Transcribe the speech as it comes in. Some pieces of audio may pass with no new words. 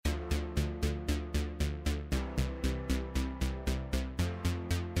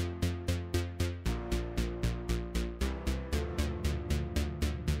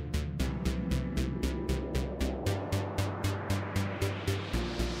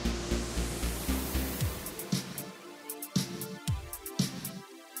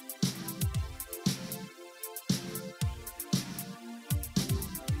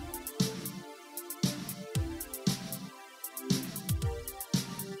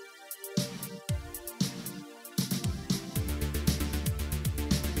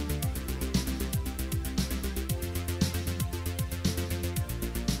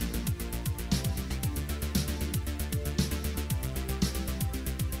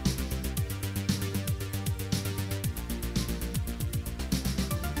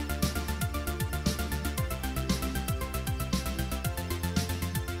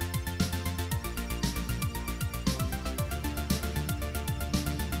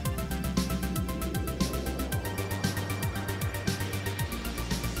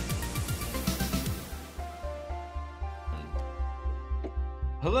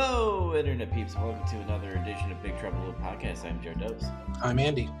Hello, Internet peeps. Welcome to another edition of Big Trouble Little Podcast. I'm Joe Dopes. I'm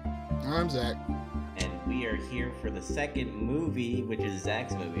Andy. I'm Zach. And we are here for the second movie, which is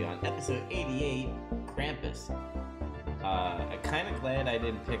Zach's movie, on episode 88, Krampus. I'm kind of glad I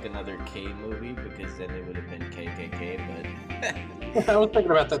didn't pick another K movie, because then it would have been KKK, but... I was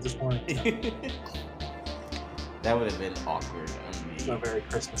thinking about that this morning. That would have been awkward on me. It's not very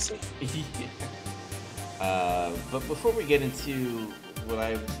Christmassy. But before we get into what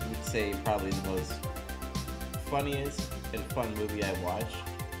I would say probably the most funniest and fun movie I watched,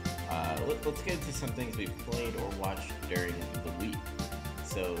 let's get into some things we played or watched during the week.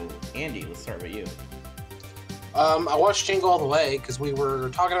 So, Andy, let's start with you. I watched Jingle All the Way because we were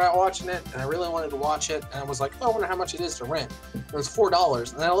talking about watching it, and I really wanted to watch it, and I was like, oh, I wonder how much it is to rent. It was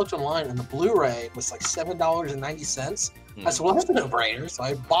 $4, and then I looked online, and the Blu-ray was like $7.90. I said, well, that's a no-brainer, so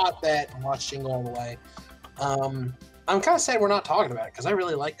I bought that and watched Jingle All the Way. I'm kind of sad we're not talking about it because I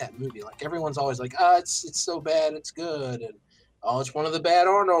really like that movie. Like, everyone's always like, it's so bad, it's good, and it's one of the bad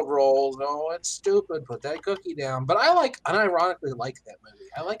Arnold roles. Oh, it's stupid. Put that cookie down. But I unironically like that movie.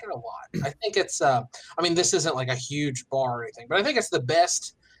 I like it a lot. I think it's, this isn't like a huge bar or anything, but I think it's the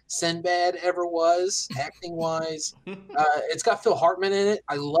best Sinbad ever was, acting-wise. It's got Phil Hartman in it.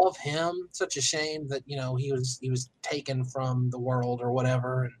 I love him. Such a shame that, he was taken from the world or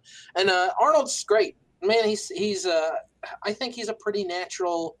whatever. And Arnold's great. Man, he's I think he's a pretty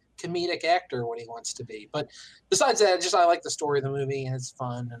natural comedic actor when he wants to be. But besides that, I like the story of the movie, and it's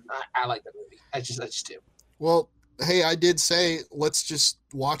fun, and I like the movie. I just do. Well, hey, I did say let's just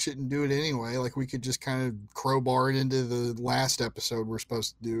watch it and do it anyway. Like, we could just kind of crowbar it into the last episode we're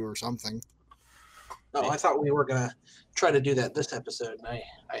supposed to do or something. No, I thought we were going to try to do that this episode, and I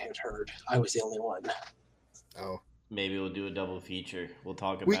had heard I was the only one. Oh. Maybe we'll do a double feature. We'll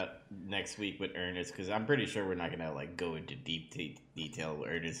talk about next week with Ernest, because I'm pretty sure we're not gonna go into deep detail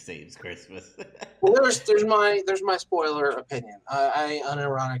where Ernest saves Christmas. Well, there's my spoiler opinion. I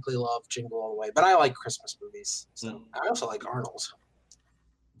unironically love Jingle All the Way, but I like Christmas movies. So I also like Arnold.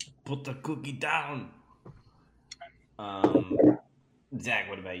 Put the cookie down. Zach,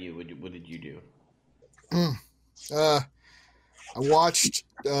 what about you? What did you do? I watched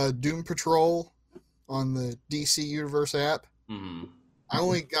Doom Patrol on the DC Universe app. Mm-hmm. I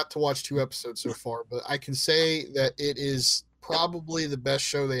only got to watch 2 episodes so far, but I can say that it is probably the best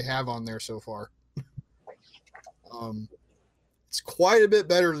show they have on there so far. It's quite a bit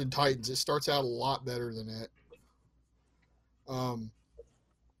better than Titans. It starts out a lot better than it. And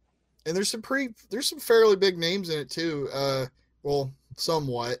there's some fairly big names in it too. Well,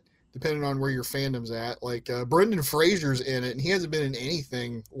 somewhat, depending on where your fandom's at. Like Brendan Fraser's in it, and he hasn't been in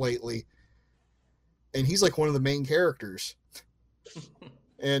anything lately. And he's like one of the main characters.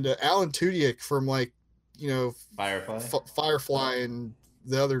 And Alan Tudyk from Firefly and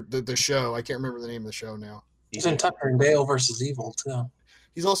the show. I can't remember the name of the show now. He's in Tucker and Dale versus Evil too.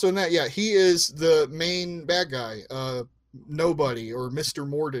 He's also in that. Yeah, he is the main bad guy. Nobody, or Mr.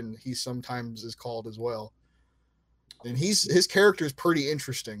 Morden, he sometimes is called as well. And his character is pretty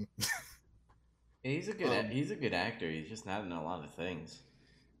interesting. He's a good actor. He's just not in a lot of things.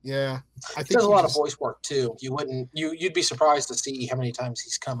 Yeah, I think he does a lot of voice work too. You'd be surprised to see how many times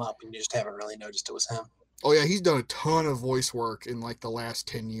he's come up and you just haven't really noticed it was him. Oh yeah, he's done a ton of voice work in the last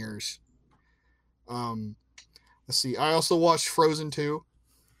 10 years. Let's see. I also watched Frozen 2.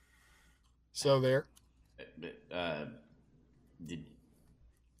 So there.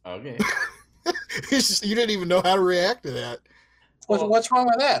 Okay. You didn't even know how to react to that. What's wrong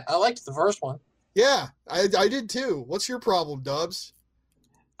with that? I liked the first one. Yeah, I did too. What's your problem, Dubs?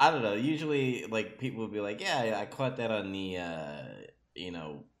 I don't know. Usually, people would be like, "Yeah, I caught that on the,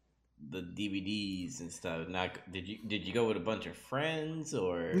 the DVDs and stuff." Now, did you go with a bunch of friends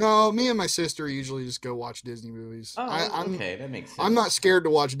or? No, me and my sister usually just go watch Disney movies. Oh, okay, that makes sense. I'm not scared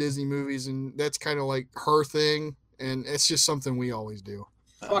to watch Disney movies, and that's kind of like her thing, and it's just something we always do.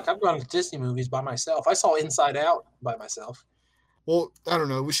 Fuck, I've gone to Disney movies by myself. I saw Inside Out by myself. Well, I don't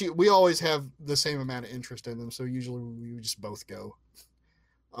know. We always have the same amount of interest in them, so usually we just both go.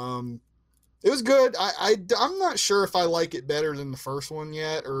 It was good. I'm not sure if I like it better than the first one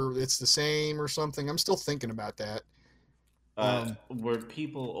yet, or it's the same or something. I'm still thinking about that. Were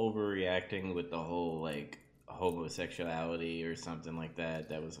people overreacting with the whole homosexuality or something like that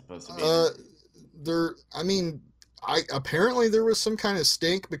was supposed to be? Apparently there was some kind of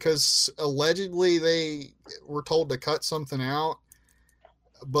stink because allegedly they were told to cut something out,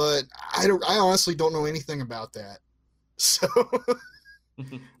 but I honestly don't know anything about that. So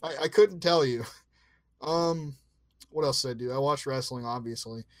I couldn't tell you. What else did I do? I watched wrestling,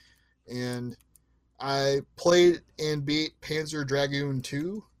 obviously, and I played and beat Panzer Dragoon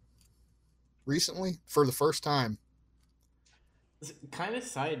 2 recently for the first time. Kind of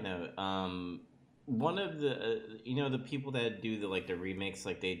side note, one of the the people that do the remakes,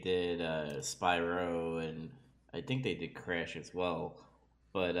 like they did Spyro, and I think they did Crash as well.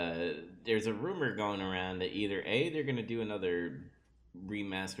 But there's a rumor going around that either A, they're gonna do another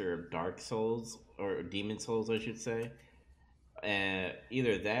remaster of Dark Souls or Demon Souls, I should say.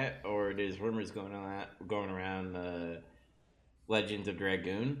 Either that, or there's rumors going around Legends of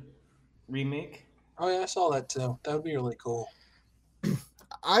Dragoon remake. Oh yeah, I saw that too. That would be really cool.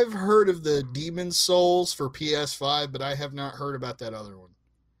 I've heard of the Demon Souls for PS5, but I have not heard about that other one.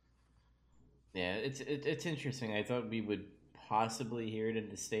 Yeah, it's interesting. I thought we would possibly hear it in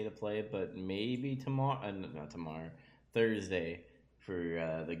the state of play, but maybe tomorrow, not tomorrow, Thursday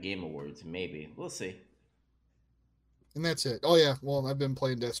for the Game Awards. Maybe we'll see. And that's it. Oh yeah, well I've been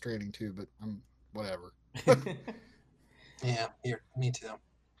playing Death Stranding too, but I'm whatever. Yeah, here, me too.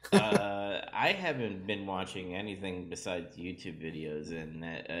 I haven't been watching anything besides YouTube videos, and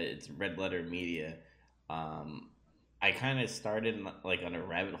it's Red Letter Media. I kind of started like on a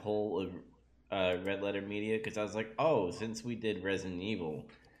rabbit hole of Red Letter Media because I was like, oh, since we did Resident Evil,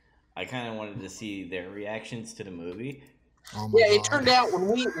 I kind of wanted to see their reactions to the movie. Oh my Yeah, God. it turned out when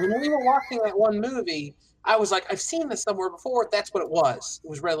we were watching that one movie, I was like, I've seen this somewhere before. That's what it was. It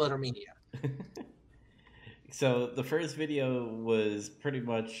was Red Letter Media. So the first video was pretty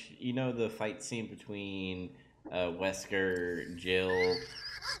much, the fight scene between Wesker, Jill,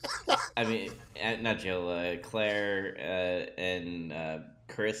 I mean, not Jill, Claire, and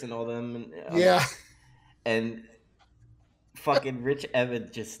Chris and all them. Yeah. And fucking Rich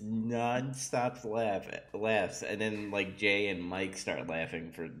Evans just non-stop laughs. And then, like, Jay and Mike start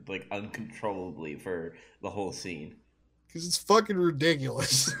laughing for, like, uncontrollably for the whole scene. Because it's fucking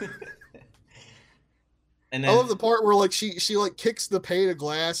ridiculous. And then, I love the part where like she like kicks the pane of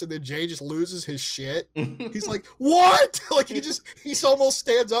glass and then Jay just loses his shit. He's like, "What?" Like he almost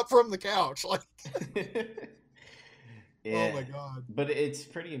stands up from the couch. Like, yeah. Oh my God. But it's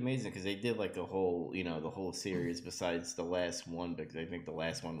pretty amazing because they did like the whole series besides the last one, because I think the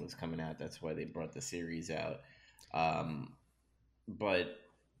last one was coming out. That's why they brought the series out. But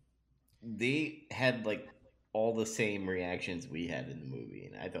they had like all the same reactions we had in the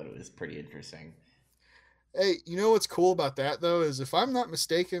movie, and I thought it was pretty interesting. Hey, you know what's cool about that though is if I'm not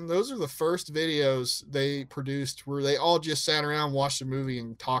mistaken, those are the first videos they produced where they all just sat around, watched the movie,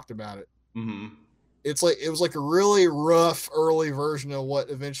 and talked about it. Mm-hmm. It's like it was like a really rough early version of what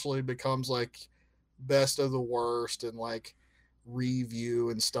eventually becomes like best of the worst and like review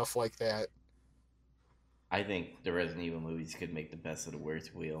and stuff like that. I think the Resident Evil movies could make the best of the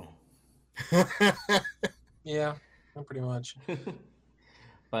worst wheel. Yeah, pretty much.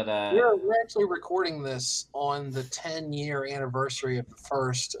 But we're actually recording this on the 10-year anniversary of the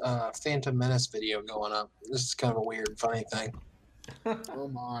first Phantom Menace video going up. This is kind of a weird, funny thing. Oh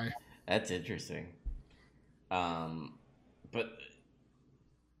my. That's interesting. But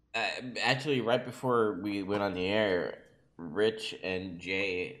actually, right before we went on the air, Rich and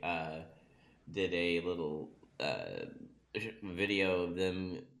Jay did a little video of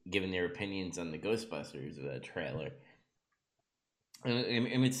them giving their opinions on the Ghostbusters trailer.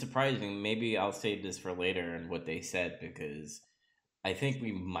 And it's surprising. Maybe I'll save this for later and what they said, because I think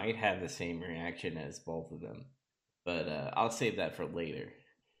we might have the same reaction as both of them. But I'll save that for later.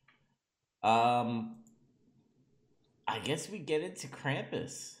 I guess we get into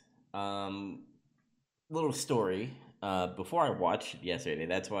Krampus. Little story. Before I watched it yesterday,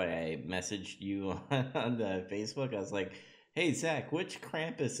 that's why I messaged you on the Facebook. I was like, hey, Zach, which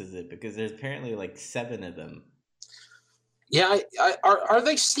Krampus is it? Because there's apparently like 7 of them. Yeah, are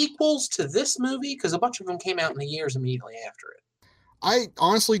they sequels to this movie? Because a bunch of them came out in the years immediately after it. I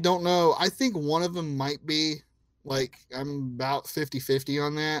honestly don't know. I think one of them might be. Like, I'm about 50-50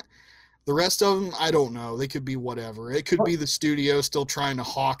 on that. The rest of them, I don't know. They could be whatever. It could be the studio still trying to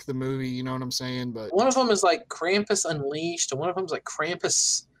hawk the movie, you know what I'm saying? But one of them is like Krampus Unleashed, and one of them is like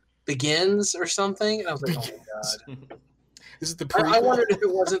Krampus Begins or something. And I was like, oh my God. Is it the I prequel? wondered if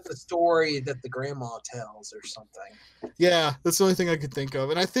it wasn't the story that the grandma tells or something. Yeah, that's the only thing I could think of.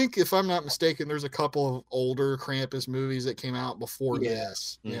 And I think, if I'm not mistaken, there's a couple of older Krampus movies that came out before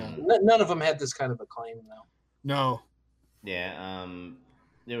this. Yeah. None of them had this kind of acclaim, though. No. Yeah,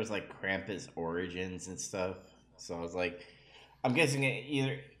 there was like Krampus Origins and stuff. So I was like, I'm guessing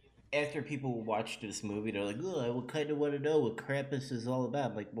either after people watch this movie, they're like, oh, I kind of want to know what Krampus is all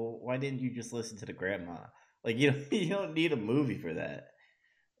about. I'm like, well, why didn't you just listen to the grandma? Like, you don't need a movie for that.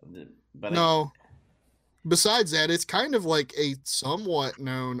 But no. Besides that, it's kind of like a somewhat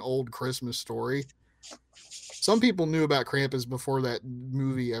known old Christmas story. Some people knew about Krampus before that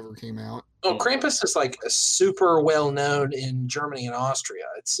movie ever came out. Oh, Krampus is like super well known in Germany and Austria.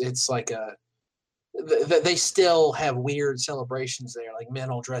 It's like they still have weird celebrations there. Like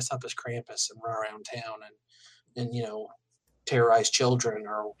men will dress up as Krampus and run around town and terrorize children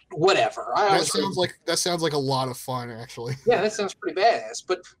or whatever. That sounds like a lot of fun, actually. Yeah, that sounds pretty badass.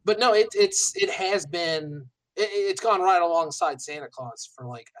 But no, it has been it's gone right alongside Santa Claus for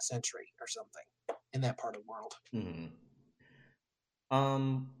like a century or something in that part of the world.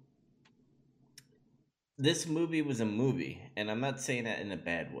 Mm-hmm. This movie was a movie, and I'm not saying that in a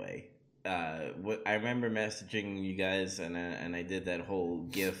bad way. What I remember messaging you guys, and I did that whole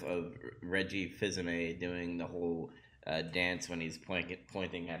gif of Reggie Fils-Aimé doing the whole dance when he's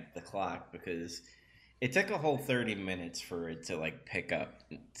pointing at the clock, because it took a whole 30 minutes for it to like pick up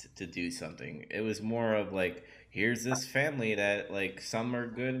to do something. It was more of like, here's this family that like some are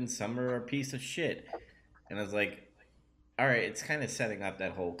good and some are a piece of shit, and I was like, all right, it's kind of setting up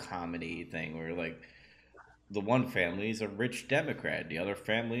that whole comedy thing where like the one family is a rich Democrat, the other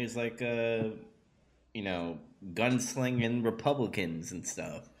family is like gunslinging Republicans and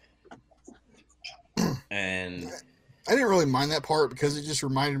stuff. And I didn't really mind that part because it just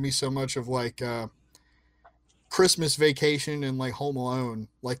reminded me so much of like Christmas Vacation and like Home Alone,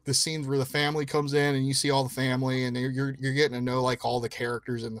 like the scenes where the family comes in and you see all the family and you're getting to know like all the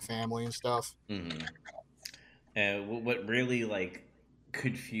characters in the family and stuff. Mm-hmm. And what really like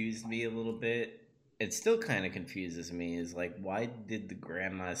confused me a little bit, it still kind of confuses me, is like, why did the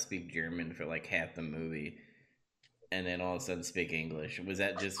grandma speak German for like half the movie and then all of a sudden speak English? Was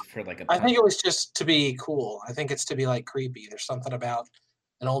that just for like I think it was just to be cool. I think it's to be like creepy. There's something about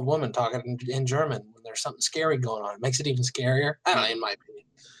an old woman talking in German when there's something scary going on. It makes it even scarier. I don't know, in my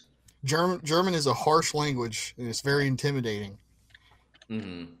opinion. German is a harsh language and it's very intimidating.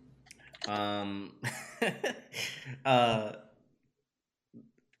 Mm-hmm.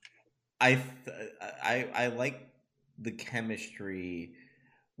 I like the chemistry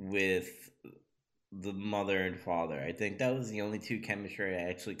with the mother and father. I think that was the only two chemistry I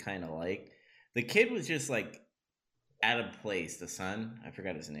actually kind of liked. The kid was just like out of place. The son, I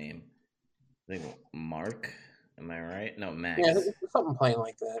forgot his name. I think Mark. Am I right? No, Max. Yeah, something playing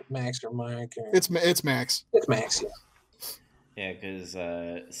like that. Max or Mike. Or... It's Max. It's Max. Yeah. Yeah, because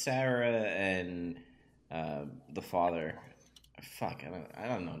Sarah and the father. Fuck, I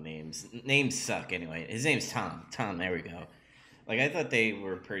don't know names. Names suck anyway. His name's Tom. Tom, there we go. Like, I thought they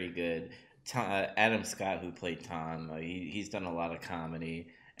were pretty good. Adam Scott, who played Tom, he's done a lot of comedy.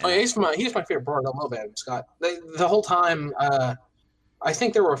 Oh, yeah, he's my favorite part. I love Adam Scott. The whole time, I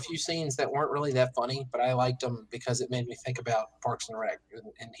think there were a few scenes that weren't really that funny, but I liked them because it made me think about Parks and Rec,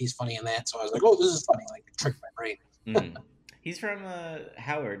 and he's funny in that. So I was like, oh, this is funny. Like, tricked my brain. He's from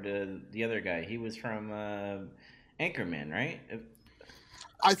Howard, the other guy. He was from Anchorman, right?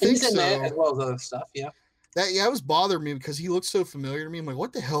 I think he's in so. that as well as other stuff. Yeah. It was bothering me because he looks so familiar to me. I'm like,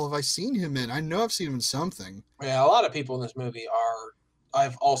 what the hell have I seen him in? I know I've seen him in something. Yeah, a lot of people in this movie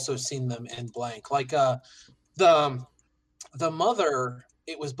I've also seen them in blank. Like the mother,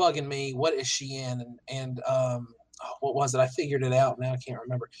 it was bugging me. What is she in? And what was it? I figured it out. Now I can't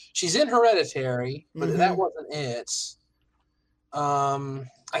remember. She's in Hereditary, but that wasn't it.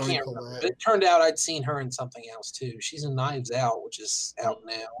 I can't remember. It turned out I'd seen her in something else too. She's in Knives Out, which is out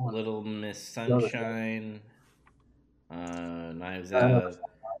now. Little Miss Sunshine, Knives Out,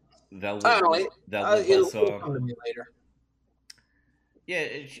 Velvet Buzzsaw. Later. Yeah,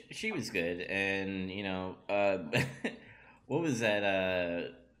 she was good, and what was that?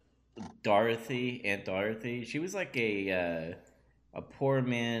 Aunt Dorothy. She was like a poor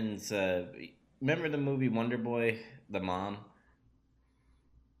man's. Remember the movie Wonder Boy? The mom.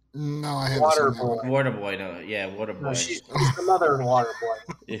 No, I haven't seen that. Waterboy, no, yeah, Waterboy. No, she's the mother in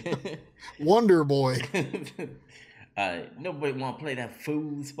Waterboy. Wonder Boy. Nobody want to play that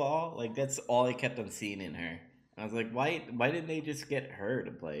foosball. Like, that's all I kept on seeing in her. I was like, why didn't they just get her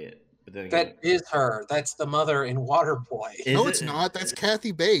to play it? But then again, that is her. That's the mother in Waterboy. No, it's not. That's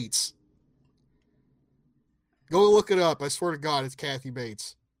Kathy Bates. Go look it up. I swear to God, it's Kathy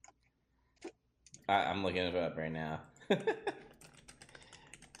Bates. I'm looking it up right now.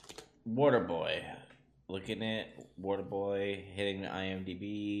 Waterboy. Looking at Waterboy, hitting the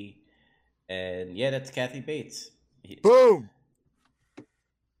IMDb, and yeah, that's Kathy Bates. Boom!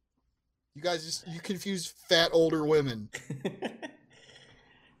 You guys you confuse fat older women.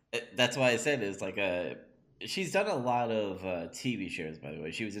 That's why I said it's like she's done a lot of TV shows, by the way.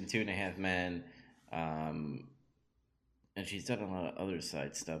 She was in 2.5 Men, and she's done a lot of other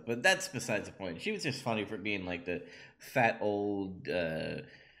side stuff. But that's besides the point. She was just funny for being like the fat old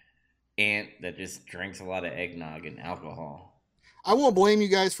aunt that just drinks a lot of eggnog and alcohol. I won't blame you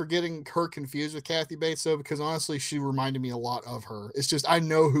guys for getting her confused with Kathy Bates though, because honestly, she reminded me a lot of her. It's just I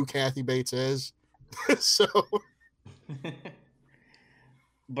know who Kathy Bates is, so.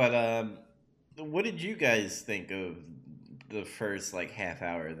 But what did you guys think of the first like half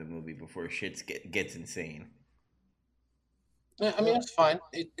hour of the movie before gets insane? Yeah, I mean, it's fine.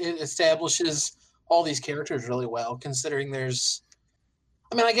 It establishes all these characters really well, considering there's.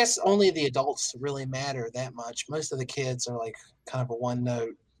 I mean, I guess only the adults really matter that much. Most of the kids are like kind of a one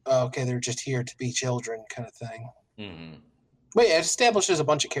note, oh, okay, they're just here to be children kind of thing. Mm-hmm. But yeah, it establishes a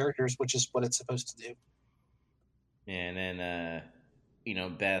bunch of characters, which is what it's supposed to do. Yeah, and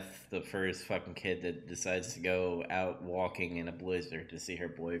then Beth, the first fucking kid that decides to go out walking in a blizzard to see her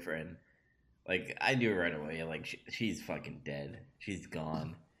boyfriend. Like, I knew right away, like, she's fucking dead. She's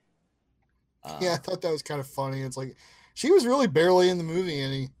gone. Yeah, I thought that was kind of funny. It's like, she was really barely in the movie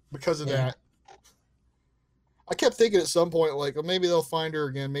any because of that. I kept thinking at some point, like, well, maybe they'll find her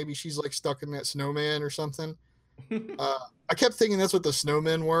again. Maybe she's, like, stuck in that snowman or something. I kept thinking that's what the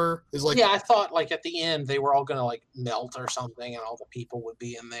snowmen were. Is like, yeah, I thought, like, at the end, they were all going to, like, melt or something, and all the people would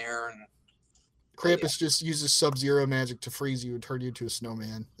be in there, and Krampus just uses Sub-Zero magic to freeze you and turn you into a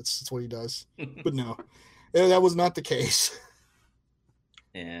snowman. That's what he does. But no, that was not the case.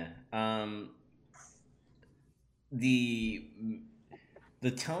 Yeah. The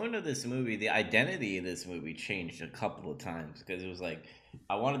tone of this movie, the identity of this movie changed a couple of times because it was like,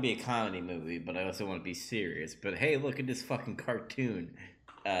 I want to be a comedy movie, but I also want to be serious. But hey, look at this fucking cartoon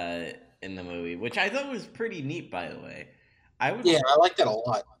in the movie, which I thought was pretty neat, by the way. I like that a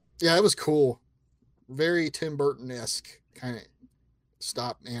lot. Yeah, it was cool. Very Tim Burton-esque kind of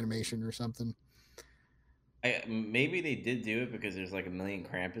stop animation or something. Maybe they did do it because there's like a million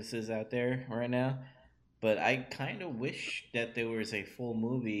Krampuses out there right now. But I kind of wish that there was a full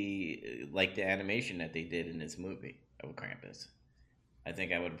movie like the animation that they did in this movie of Krampus. I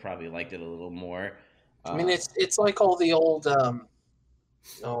think I would have probably liked it a little more. I mean, it's like all the old.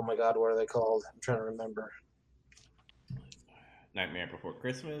 Oh my God, what are they called? I'm trying to remember. Nightmare Before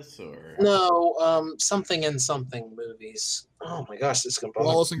Christmas, or no, something in something movies. Oh my gosh, this is gonna bother.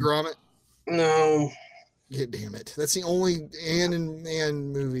 Wallace and Gromit. No. Yeah, damn it! That's the only Ann and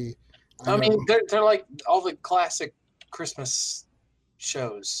Man movie. I mean, they're like all the classic Christmas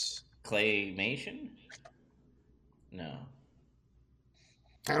shows. Claymation? No.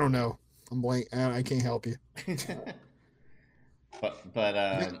 I don't know. I'm blank. I can't help you. but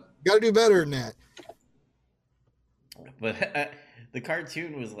got to do better than that. But the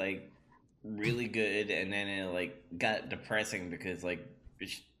cartoon was like really good, and then it like got depressing because like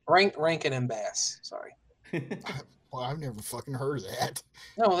Rankin and Bass. Sorry. Well, I've never fucking heard of that.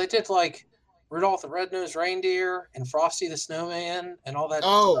 No, they did like Rudolph the Red-Nosed Reindeer and Frosty the Snowman and all that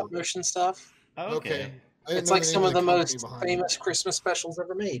motion stuff. Oh, okay. It's like some of the most famous Christmas specials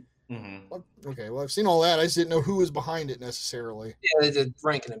ever made. Mm-hmm. Okay, well, I've seen all that. I just didn't know who was behind it necessarily. Yeah, they did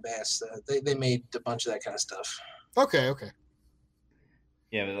Rankin and Bass. They made a bunch of that kind of stuff. Okay.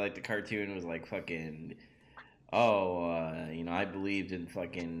 Yeah, but like the cartoon was like fucking... I believed in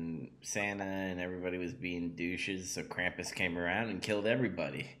fucking Santa and everybody was being douches, so Krampus came around and killed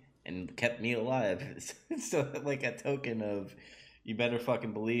everybody and kept me alive. So, like, a token of, you better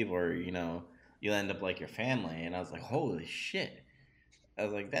fucking believe or, you'll end up like your family. And I was like, holy shit. I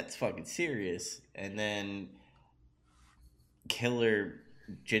was like, that's fucking serious. And then killer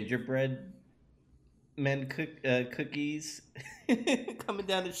gingerbread men cookies coming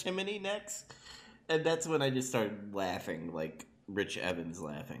down the chimney next. And that's when I just started laughing, like Rich Evans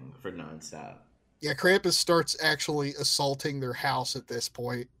laughing for nonstop. Yeah, Krampus starts actually assaulting their house at this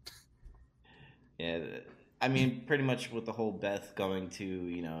point. Yeah, I mean, pretty much with the whole Beth going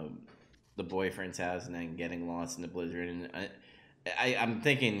to, the boyfriend's house and then getting lost in the blizzard. And I'm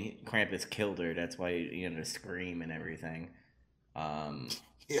thinking Krampus killed her. That's why, to scream and everything.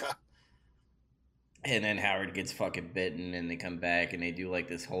 Yeah. And then Howard gets fucking bitten and they come back and they do like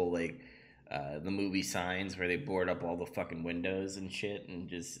this whole like... the movie Signs where they board up all the fucking windows and shit and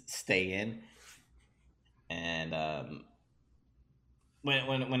just stay in. And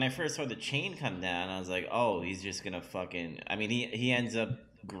when I first saw the chain come down, I was like, oh, he's just gonna fucking... I mean, he ends up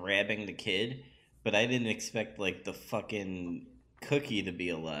grabbing the kid, but I didn't expect like the fucking cookie to be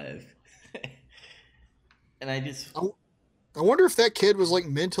alive. And I wonder if that kid was like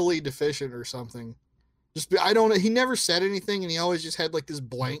mentally deficient or something. I don't know. He never said anything, and he always just had like this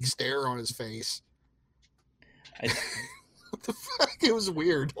blank stare on his face. What the fuck? It was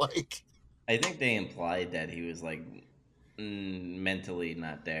weird. Like, I think they implied that he was like mentally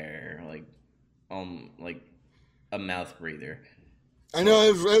not there, like a mouth breather. I know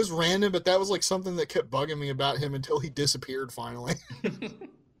it was random, but that was like something that kept bugging me about him until he disappeared finally.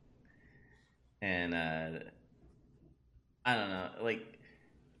 And I don't know, like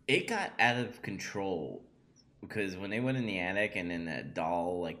it got out of control because when they went in the attic and then that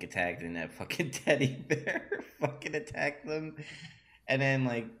doll like attacked and that fucking teddy bear fucking attacked them, and then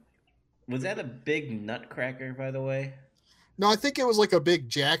like was that a big nutcracker by the way? No, I think it was like a big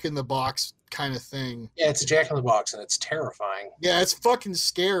Jack in the Box kind of thing. Yeah, it's a Jack in the Box, and it's terrifying. Yeah, it's fucking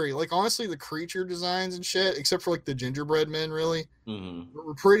scary. Like honestly, the creature designs and shit, except for like the gingerbread men, really,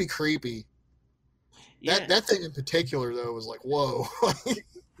 were pretty creepy. Yeah. That thing in particular though was like, whoa.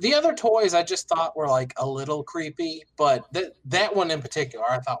 The other toys I just thought were like a little creepy, but that one in particular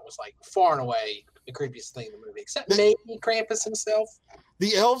I thought was like far and away the creepiest thing in the movie, except maybe Krampus himself.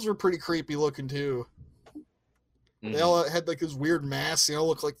 The elves were pretty creepy looking too. Mhm. They all had like this weird masks,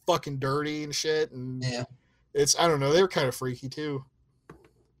 look like fucking dirty and shit. And Yeah. it's, I don't know, they were kind of freaky too.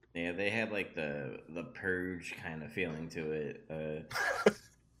 Yeah, they had like the purge kind of feeling to it.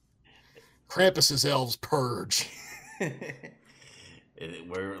 Krampus's elves purge.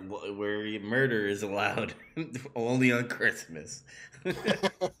 where murder is allowed only on Christmas.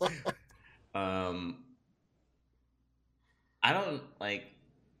 I don't like.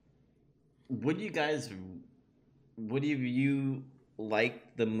 Would you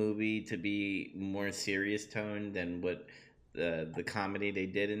like the movie to be more serious toned than what the comedy they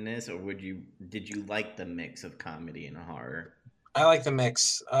did in this, or did you like the mix of comedy and horror? I like the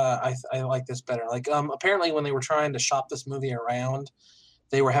mix. I like this better. Like apparently when they were trying to shop this movie around,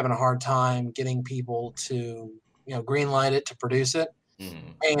 they were having a hard time getting people to greenlight it to produce it.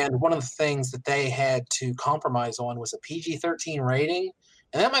 Mm-hmm. And one of the things that they had to compromise on was a PG-13 rating.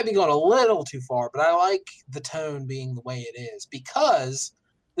 And that might be going a little too far, but I like the tone being the way it is because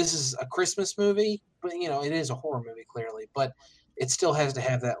this is a Christmas movie, but it is a horror movie clearly, but it still has to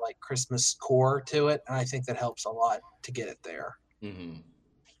have that like Christmas core to it, and I think that helps a lot to get it there. Mm-hmm.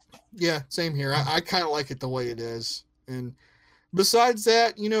 Yeah, same here. I kind of like it the way it is. And besides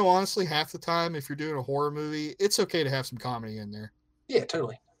that, honestly, half the time if you're doing a horror movie, it's okay to have some comedy in there. Yeah,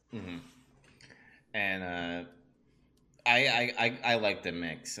 totally. Mm-hmm. And I like the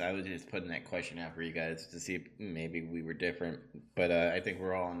mix. I was just putting that question out for you guys to see if maybe we were different, but I think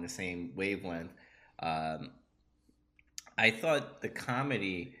we're all on the same wavelength. I thought the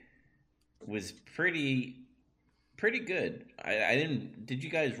comedy was pretty good. I didn't. Did you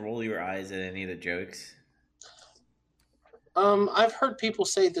guys roll your eyes at any of the jokes? I've heard people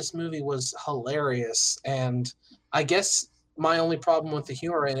say this movie was hilarious, and I guess my only problem with the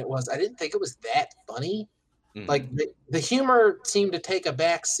humor in it was I didn't think it was that funny. Mm-hmm. Like the humor seemed to take a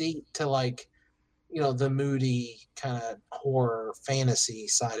back seat to like, the moody kind of horror fantasy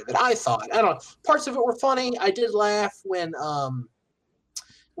side of it. I thought, I don't know, parts of it were funny. I did laugh when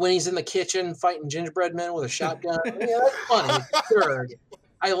he's in the kitchen fighting gingerbread men with a shotgun. Yeah, that's funny. Sure.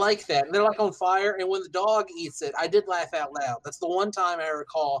 I like that. And they're like on fire. And when the dog eats it, I did laugh out loud. That's the one time I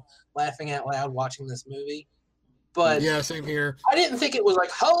recall laughing out loud watching this movie. But yeah, same here. I didn't think it was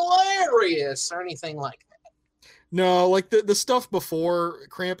like hilarious or anything like that. No, like the stuff before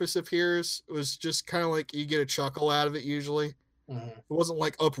Krampus appears was just kind of like you get a chuckle out of it usually. Mm-hmm. It wasn't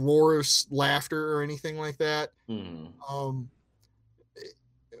like uproarious laughter or anything like that. Mm-hmm.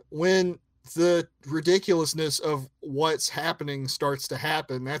 When the ridiculousness of what's happening starts to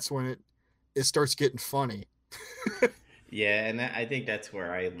happen, that's when it starts getting funny. Yeah, and I think that's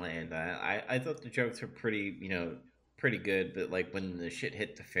where I land. I thought the jokes were pretty good, but like when the shit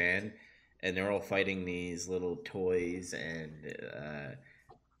hit the fan and they're all fighting these little toys and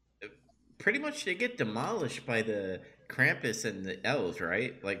pretty much they get demolished by the Krampus and the elves,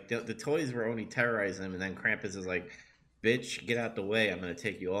 right? Like the toys were only terrorizing them, and then Krampus is like, "Bitch, get out the way! I'm gonna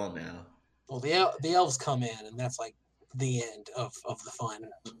take you all now." Well, the elves come in, and that's like the end of the fun.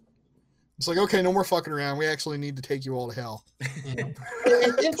 It's like, okay, no more fucking around. We actually need to take you all to hell. Yeah.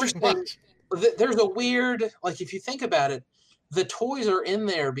 It's interesting. There's a weird, like, if you think about it, the toys are in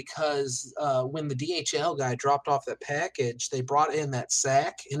there because when the DHL guy dropped off that package, they brought in that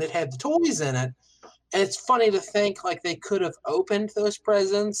sack, and it had the toys in it. And it's funny to think, like, they could have opened those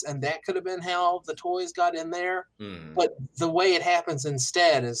presents, and that could have been how the toys got in there. Mm. But the way it happens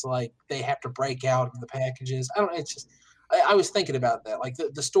instead is, like, they have to break out of the packages. I don't know, it's just... I was thinking about that. Like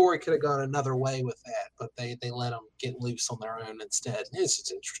the story could have gone another way with that, but they let them get loose on their own instead. It's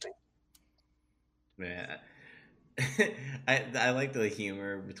just interesting. Yeah, I like the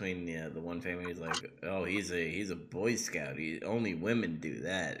humor between the one family. He's like, oh, he's a Boy Scout. Only women do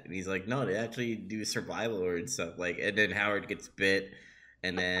that, and he's like, no, they actually do survival and stuff. Like, and then Howard gets bit,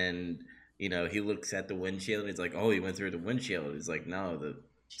 and then he looks at the windshield and he's like, oh, he went through the windshield. He's like, no,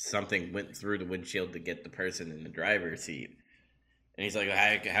 something went through the windshield to get the person in the driver's seat. And he's like,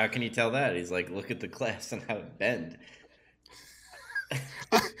 how can you tell that? He's like, look at the glass and how it bend.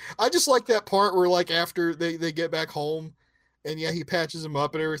 I just like that part where, like, after they get back home, and yeah, he patches him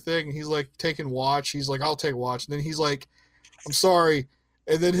up and everything, and he's like taking watch. He's like, I'll take watch. And then he's like, I'm sorry.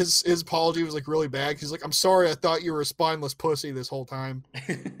 And then his apology was like really bad. He's like, I'm sorry, I thought you were a spineless pussy this whole time.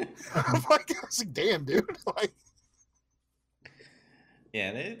 I was like, damn, dude. Like,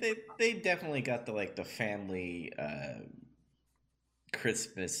 yeah, they definitely got the family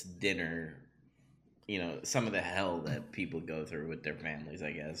Christmas dinner. Some of the hell that people go through with their families,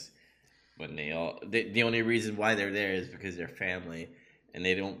 I guess. When the only reason why they're there is because they're family, and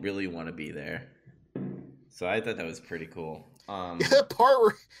they don't really want to be there. So I thought that was pretty cool. That part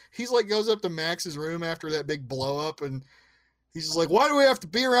where he's like goes up to Max's room after that big blow up, and he's just like, why do we have to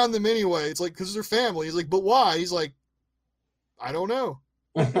be around them anyway? It's like, because they're family. He's like, but why? He's like, I don't know.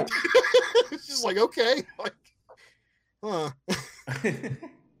 It's just like, okay. Like, huh.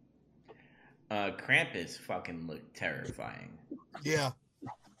 Krampus fucking looked terrifying. Yeah.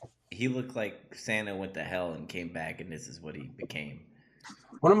 He looked like Santa went to hell and came back, and this is what he became.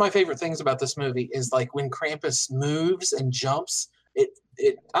 One of my favorite things about this movie is like when Krampus moves and jumps, it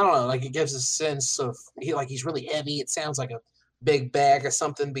I don't know, like it gives a sense of he's really heavy. It sounds like a big bag of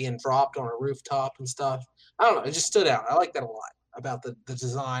something being dropped on a rooftop and stuff. I don't know, it just stood out. I like that a lot about the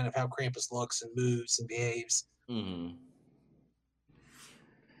design of how Krampus looks and moves and behaves. Mm-hmm.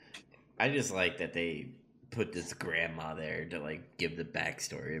 I just like that they put this grandma there to like give the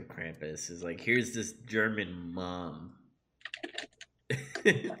backstory of Krampus. Is like, here's this German mom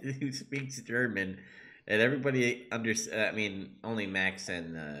who speaks German, and everybody I mean, only Max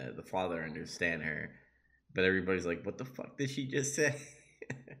and the father understand her, but everybody's like, "What the fuck did she just say?"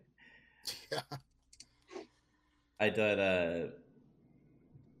 Yeah. I thought.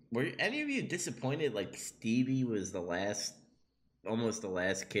 Were any of you disappointed? Like Stevie was almost the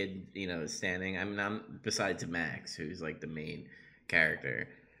last kid, standing. I mean, I'm besides Max, who's like the main character.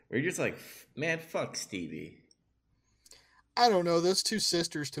 Where you're just like, man, fuck Stevie. I don't know. Those two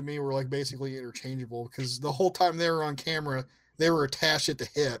sisters to me were like basically interchangeable because the whole time they were on camera, they were attached at the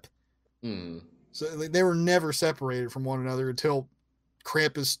hip. Mm. So they were never separated from one another until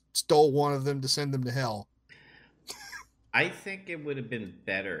Krampus stole one of them to send them to hell. I think it would have been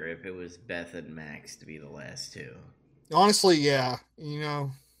better if it was Beth and Max to be the last two. Honestly, yeah.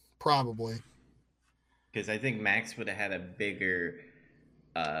 Probably. Because I think Max would have had a bigger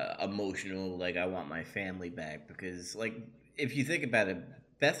emotional, like, I want my family back. Because, like, if you think about it,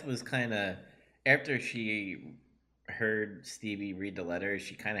 Beth was kind of, after she heard Stevie read the letter,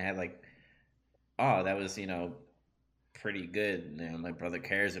 she kind of had, like, oh, that was, pretty good. My brother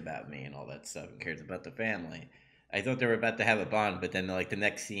cares about me and all that stuff and cares about the family. I thought they were about to have a bond, but then, like, the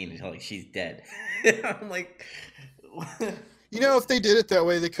next scene, like, she's dead. I'm like... if they did it that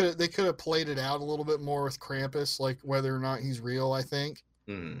way, they could have played it out a little bit more with Krampus, like whether or not he's real. I think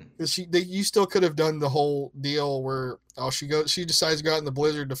because you still could have done the whole deal where she decides to go out in the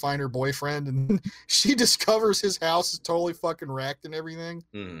blizzard to find her boyfriend, and she discovers his house is totally fucking wrecked and everything,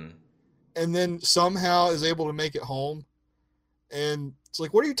 and then somehow is able to make it home, and it's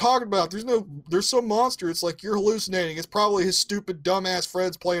like, what are you talking about? There's some monster. It's like, you're hallucinating. It's probably his stupid dumbass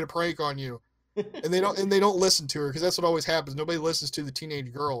friends playing a prank on you. And they don't listen to her because that's what always happens. Nobody listens to the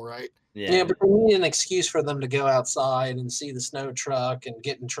teenage girl, right? Yeah, but they need an excuse for them to go outside and see the snow truck and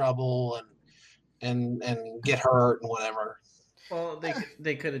get in trouble and get hurt and whatever. Well,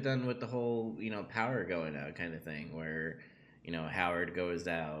 they could have done with the whole power going out kind of thing, where Howard goes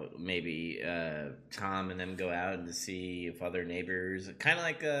out, maybe Tom and them go out and to see if other neighbors, kind of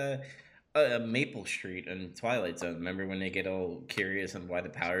like a Maple Street and Twilight Zone. Remember when they get all curious on why the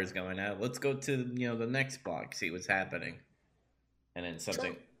power is going out? Let's go to the next block, see what's happening, and then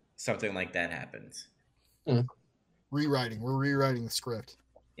something like that happens. We're rewriting the script.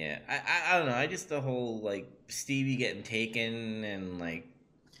 Yeah, I don't know. I just the whole like Stevie getting taken and like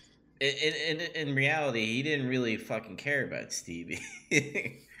in reality he didn't really fucking care about Stevie.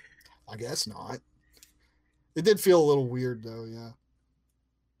 I guess not. It did feel a little weird though. Yeah.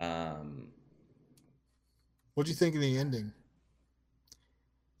 What'd you think of the ending?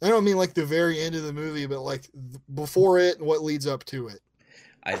 I don't mean like the very end of the movie, but like before it and what leads up to it.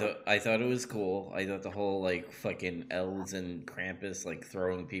 I thought it was cool. I thought the whole like fucking elves and Krampus like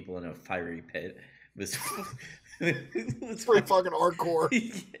throwing people in a fiery pit was it's pretty fucking hardcore.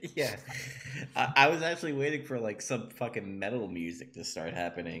 Yeah, I was actually waiting for like some fucking metal music to start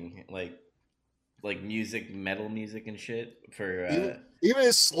happening, like like music, metal music and shit for Even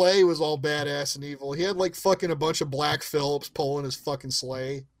his sleigh was all badass and evil. He had like fucking a bunch of Black Phillips pulling his fucking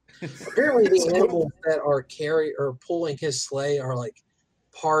sleigh. Apparently, It's the like, animals that are pulling his sleigh are like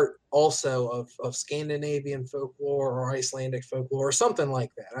part also of Scandinavian folklore or Icelandic folklore or something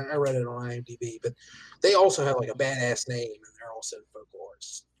like that. I read it on IMDb, but they also have like a badass name and they're also in folklore.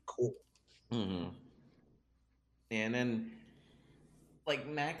 It's cool. hmm And then like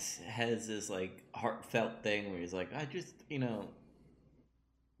Max has this like heartfelt thing where he's like, I just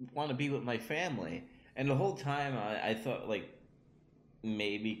want to be with my family, and the whole time I thought like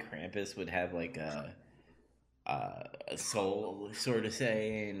maybe Krampus would have like a soul sort of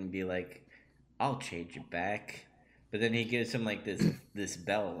say and be like, I'll change it back, but then he gives him like this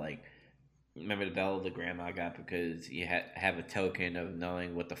bell, like remember the bell the grandma got because you have a token of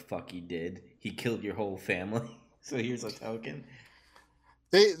knowing what the fuck he did. He killed your whole family, so here's a token.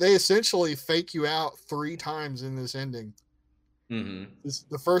 they essentially fake you out 3 times in this ending. Mm-hmm.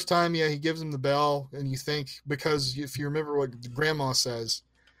 The first time, yeah, he gives him the bell, and you think, because if you remember what the grandma says,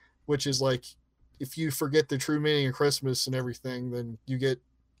 which is like, if you forget the true meaning of Christmas and everything, then you get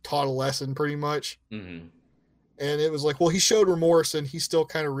taught a lesson pretty much. Mm-hmm. And it was like, well, he showed remorse, and he still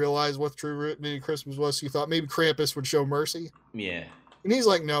kind of realized what the true meaning of Christmas was. So you thought maybe Krampus would show mercy. Yeah. And he's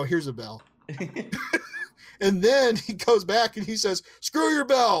like, no, here's a bell. And then he goes back and he says, screw your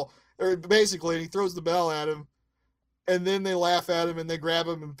bell. Or basically, and he throws the bell at him. And then they laugh at him and they grab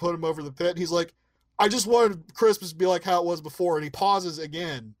him and put him over the pit. And he's like, I just wanted Christmas to be like how it was before. And he pauses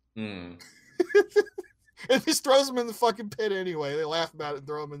again. Mm. And just throws him in the fucking pit anyway. They laugh about it and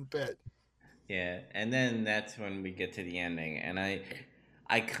throw him in the pit. Yeah, and then that's when we get to the ending, and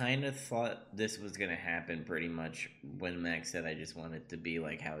I kind of thought this was gonna happen pretty much when Max said I just want it to be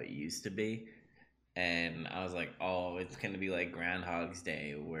like how it used to be, and I was like, oh, it's gonna be like Groundhog's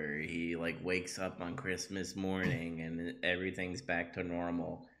Day where he like wakes up on Christmas morning and everything's back to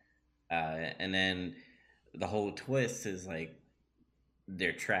normal, and then the whole twist is like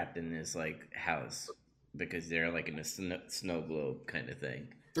they're trapped in this like house because they're like in a snow globe kind of thing.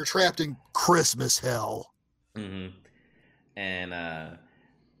 They're trapped in Christmas hell. Mm-hmm. And I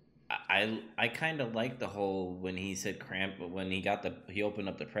kind of like the whole when he said when he opened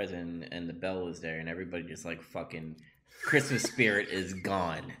up the present and the bell was there and everybody just like fucking Christmas spirit is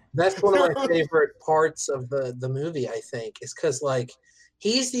gone. That's one of my favorite parts of the movie, I think, is because like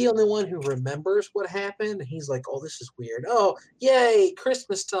he's the only one who remembers what happened. He's like, oh, this is weird. Oh, yay,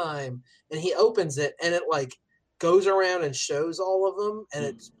 Christmas time. And he opens it and it like goes around and shows all of them, and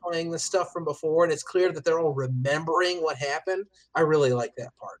it's playing the stuff from before, and it's clear that they're all remembering what happened. I really like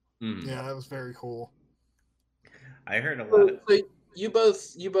that part. Yeah, that was very cool. I heard a lot. So you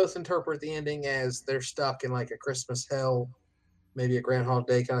both interpret the ending as they're stuck in like a Christmas hell, maybe a Groundhog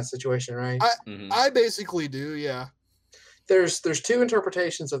Day kind of situation, right? I basically do, yeah. There's 2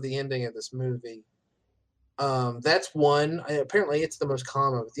 interpretations of the ending of this movie. That's one. Apparently, it's the most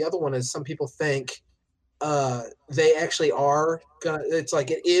common. But the other one is some people think they actually are gonna. It's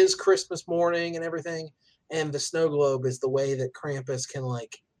like it is Christmas morning and everything, and the snow globe is the way that Krampus can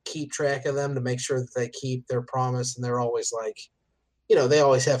like keep track of them to make sure that they keep their promise, and they're always like, they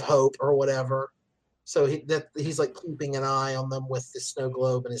always have hope or whatever. So he's like keeping an eye on them with the snow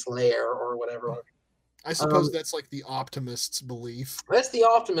globe in his lair or whatever. I suppose that's like the optimist's belief. That's the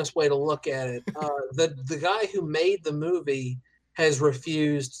optimist way to look at it. The guy who made the movie has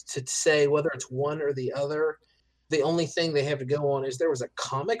refused to say whether it's one or the other. The only thing they have to go on is there was a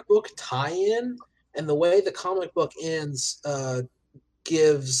comic book tie-in, and the way the comic book ends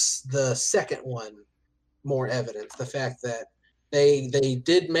gives the second one more evidence. The fact that they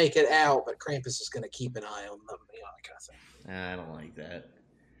did make it out, but Krampus is going to keep an eye on them, that kind of thing. I don't like that.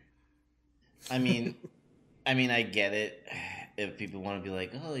 I mean, I get it. If people want to be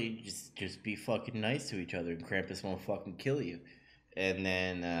like, oh, you just be fucking nice to each other, and Krampus won't fucking kill you. And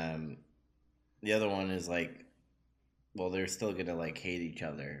then the other one is like, well, they're still gonna like hate each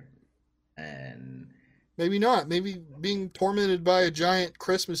other, and maybe not. Maybe being tormented by a giant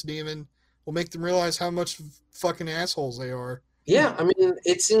Christmas demon will make them realize how much fucking assholes they are. Yeah, I mean,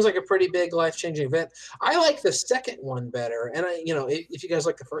 it seems like a pretty big life-changing event. I like the second one better, and if you guys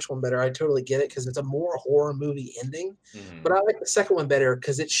like the first one better, I totally get it because it's a more horror movie ending. Mm-hmm. But I like the second one better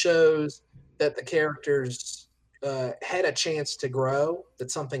because it shows that the characters had a chance to grow, that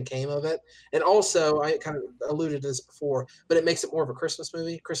something came of it, and also I kind of alluded to this before, but it makes it more of a Christmas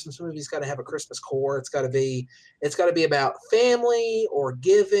movie. Christmas movie's got to have a Christmas core. It's got to be about family or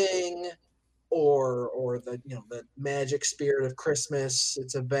giving. Or the the magic spirit of Christmas.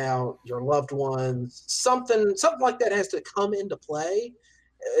 It's about your loved ones. Something like that has to come into play,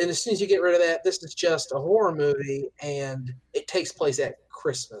 And as soon as you get rid of that, this is just a horror movie, and it takes place at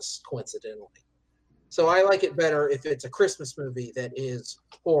Christmas, coincidentally. So I like it better if it's a Christmas movie that is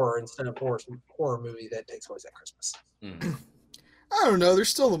horror instead of horror movie that takes place at Christmas. Mm. I don't know. There's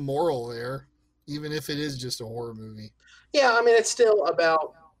still the moral there, even if it is just a horror movie. Yeah, I mean, it's still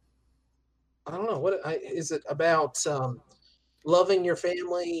about, I don't know, is it about loving your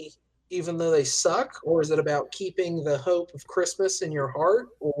family even though they suck, or is it about keeping the hope of Christmas in your heart,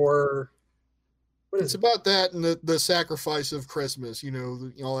 or what It's is it? about that and the sacrifice of Christmas,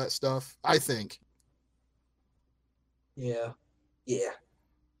 all that stuff, I think. Yeah, yeah,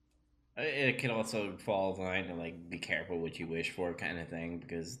 It can also fall in line to like be careful what you wish for kind of thing,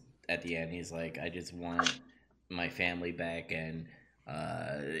 because at the end he's like, I just want my family back, and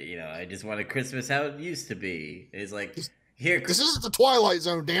I just want a Christmas how it used to be. It's like here, This isn't the Twilight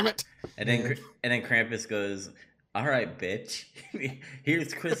Zone, damn it. and then Krampus goes, all right, bitch,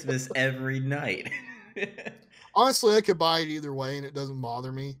 here's Christmas every night. Honestly, I could buy it either way, and it doesn't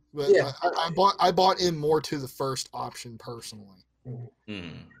bother me. But Yeah. I bought in more to the first option personally.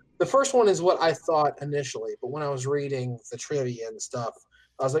 Mm. The first one is what I thought initially, but when I was reading the trivia and stuff,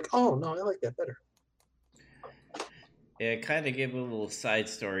 I was like, oh no, I like that better. Yeah, kind of give a little side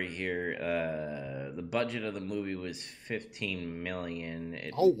story here. The budget of the movie was 15 million.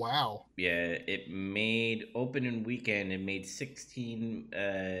 Oh wow! Yeah, it made opening weekend. It made 16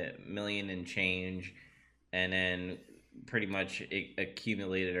 million and change, and then pretty much it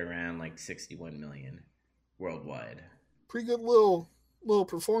accumulated around like 61 million worldwide. Pretty good little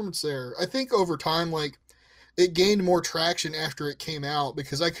performance there. I think over time, like it gained more traction after it came out,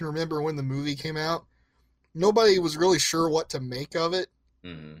 because I can remember when the movie came out, nobody was really sure what to make of it,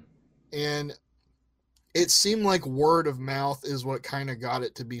 Mm-hmm. and it seemed like word of mouth is what kind of got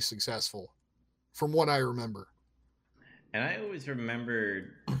it to be successful, from what I remember. And I always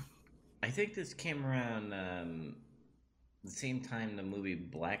remembered. I think this came around the same time the movie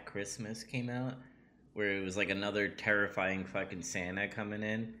Black Christmas came out, where it was like another terrifying fucking Santa coming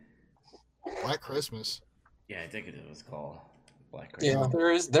in. Black Christmas. Yeah, I think it was called Black Yeah,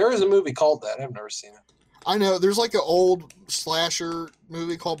 Christmas. there is a movie called that. I've never seen it. I know there's like an old slasher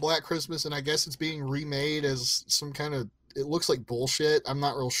movie called Black Christmas, and I guess it's being remade as some kind of. It looks like bullshit. I'm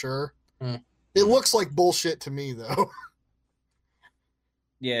not real sure. It looks like bullshit to me, though.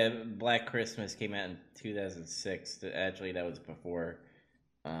 Yeah, Black Christmas came out in 2006. Actually, that was before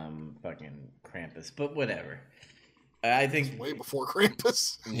fucking Krampus, but whatever. I think Way before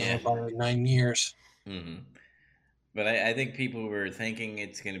Krampus. Yeah, probably like 9 years. hmm But I think people were thinking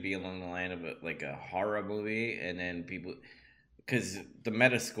it's going to be along the line of like a horror movie, and then people, because the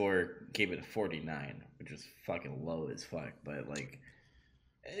Metascore gave it a 49, which was fucking low as fuck. But like,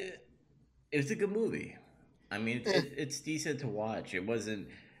 it was a good movie. I mean, it's decent to watch. It wasn't,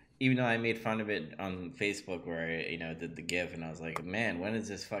 even though I made fun of it on Facebook where I did the GIF, and I was like, man, when does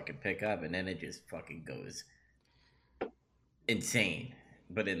this fucking pick up? And then it just fucking goes insane,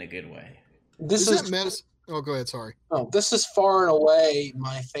 but in a good way. This is Oh, go ahead. Sorry. this is far and away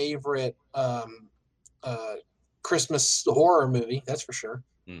my favorite Christmas horror movie. That's for sure.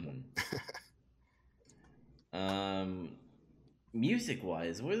 Music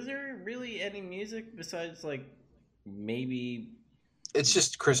wise, was there really any music besides like maybe It's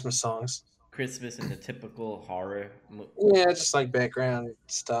just Christmas songs. Christmas and the typical horror? Yeah, just like background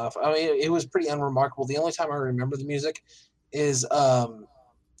stuff. I mean, it was pretty unremarkable. The only time I remember the music is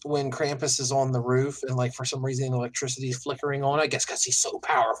when Krampus is on the roof and like for some reason electricity is flickering on. I guess because he's so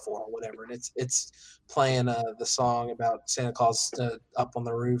powerful or whatever, and it's playing the song about Santa Claus up on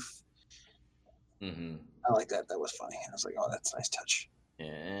the roof. Mm-hmm. I like that. That was funny. I was like, oh, that's a nice touch. Yeah,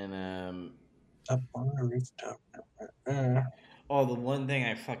 and Up on the rooftop. oh, the one thing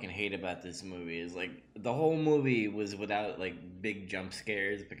I fucking hate about this movie is like the whole movie was without like big jump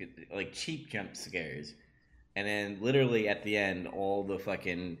scares, because like cheap jump scares. And then literally at the end, all the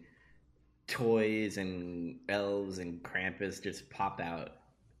fucking toys and elves and Krampus just pop out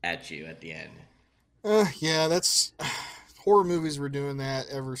at you at the end. Yeah, that's horror movies were doing that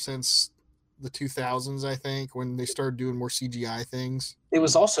ever since the 2000s, I think, when they started doing more CGI things. It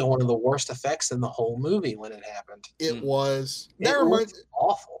was also one of the worst effects in the whole movie when it happened. It was. It was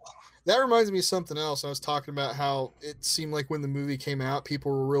awful. That reminds me of something else. I was talking about how it seemed like when the movie came out,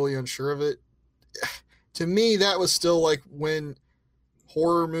 people were really unsure of it. To me, that was still like when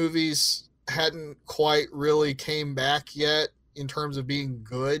horror movies hadn't quite really came back yet in terms of being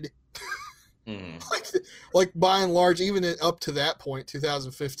good. Like by and large, even up to that point,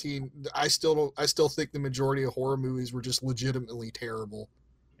 2015, I still think the majority of horror movies were just legitimately terrible.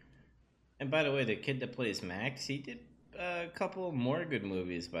 And by the way, the kid that plays Max, he did a couple more good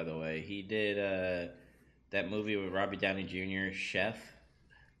movies, by the way. He did that movie with Robert Downey Jr., Chef.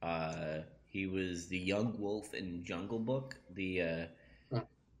 He was the young wolf in Jungle Book, the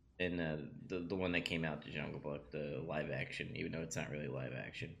one that came out, the Jungle Book, the live action, even though it's not really live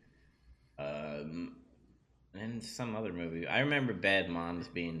action. And some other movie. I remember Bad Moms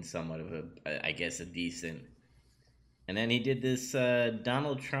being somewhat of I guess, a decent. And then he did this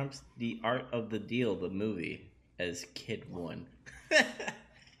Donald Trump's The Art of the Deal, the movie, as Kid One.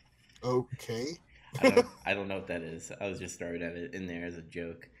 Okay. I don't know what that is. I was just throwing it in there as a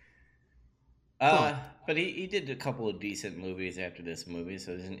joke. Huh. But he did a couple of decent movies after this movie,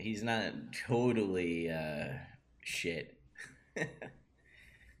 so he's not totally shit.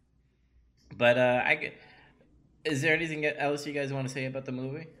 But is there anything else you guys want to say about the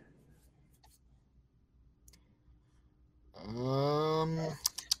movie?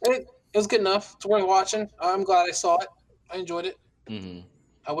 It was good enough. It's worth watching. I'm glad I saw it. I enjoyed it. Mm-hmm.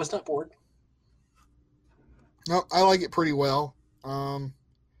 I was not bored. No, I like it pretty well. It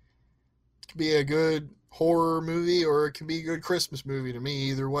could be a good horror movie or it can be a good Christmas movie to me,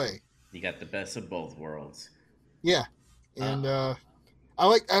 either way. You got the best of both worlds. Yeah. And I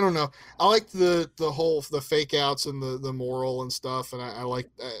don't know. I like the fake outs and the moral and stuff. And I like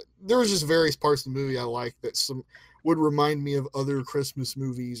there was just various parts of the movie I like that would remind me of other Christmas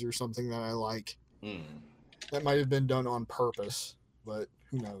movies or something that I like. That might have been done on purpose, but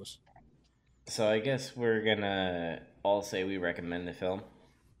who knows? So I guess we're gonna all say we recommend the film.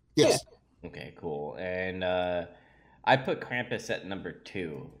 Yes. Yeah. Okay, cool. And I put Krampus at number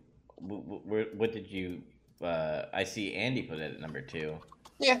 2. What did you? I see Andy put it at number 2.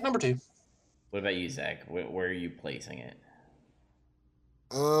 Yeah, number 2. What about you, Zach? Where are you placing it?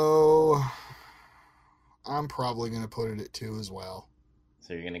 Oh, I'm probably gonna put it at 2 as well.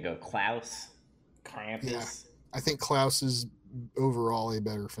 So you're gonna go Klaus, Krampus. Yeah. I think Klaus is overall a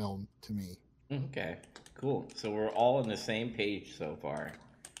better film to me. Okay, cool. So we're all on the same page so far.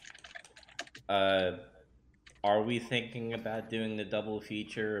 Are we thinking about doing the double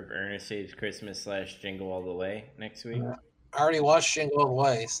feature of Ernest Saves Christmas / Jingle All the Way next week? I already watched Jingle All the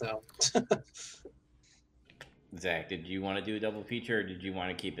Way, so. Zach, did you want to do a double feature, or did you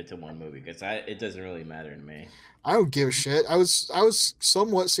want to keep it to one movie? Because it doesn't really matter to me. I don't give a shit. I was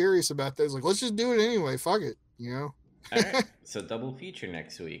somewhat serious about that. I was like, let's just do it anyway. Fuck it, you know. All right, so double feature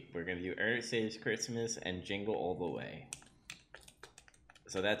next week. We're gonna do Ernest Saves Christmas and Jingle All the Way.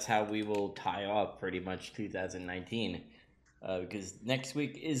 So that's how we will tie off pretty much 2019, because next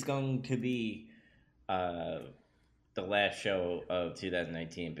week is going to be the last show of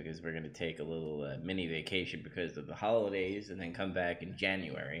 2019, because we're going to take a little mini vacation because of the holidays and then come back in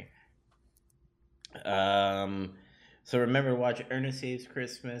January. So remember, watch Ernest Saves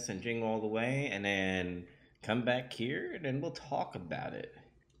Christmas and Jingle All the Way, and then come back here and then we'll talk about it.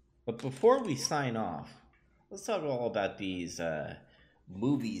 But before we sign off, let's talk all about these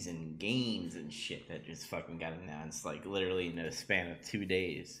movies and games and shit that just fucking got announced, like literally in a span of 2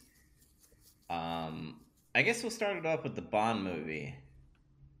 days. I guess we'll start it off with the Bond movie.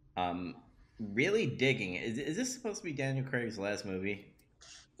 Really digging it. Is this supposed to be Daniel Craig's last movie?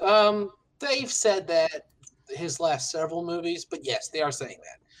 They've said that his last several movies, but yes, they are saying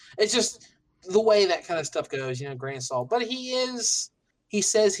that. It's just the way that kind of stuff goes, grain of salt. But he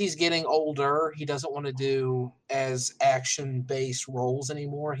says he's getting older. He doesn't want to do as action-based roles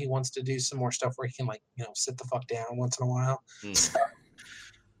anymore. He wants to do some more stuff where he can, sit the fuck down once in a while.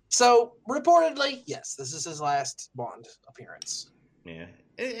 So reportedly, yes, this is his last Bond appearance. Yeah,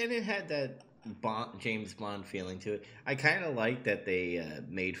 and it had that James Bond feeling to it. I kind of like that they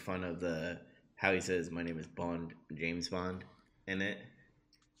made fun of how he says, "My name is Bond, James Bond," in it.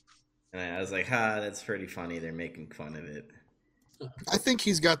 And I was like, that's pretty funny. They're making fun of it. I think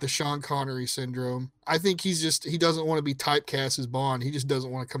he's got the Sean Connery syndrome. I think he doesn't want to be typecast as Bond. He just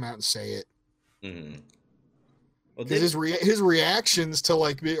doesn't want to come out and say it. Mm-hmm. Well, his reactions to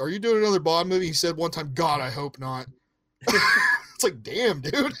are you doing another Bond movie? He said one time, "God, I hope not." It's like, damn,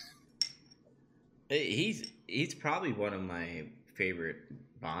 dude. He's probably one of my favorite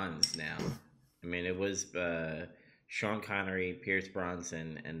Bonds now. I mean, it was Sean Connery, Pierce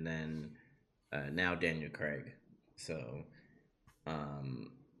Brosnan, and then now Daniel Craig. So,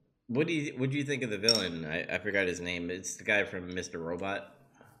 what do you think of the villain? I forgot his name. It's the guy from Mr. Robot.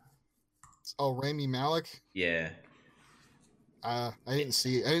 Oh, Rami Malek. Yeah. I didn't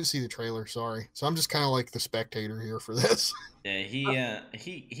see the trailer. Sorry. So I'm just kind of like the spectator here for this. Yeah,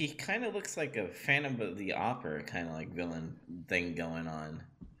 he kind of looks like a Phantom of the Opera kind of like villain thing going on.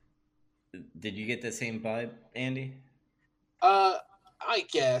 Did you get the same vibe, Andy? I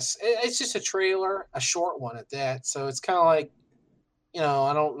guess it's just a trailer, a short one at that. So it's kind of like,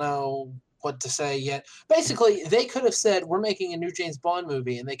 I don't know what to say yet. Basically, they could have said we're making a new James Bond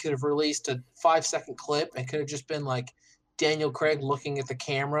movie, and they could have released a 5-second clip, and could have just been like Daniel Craig looking at the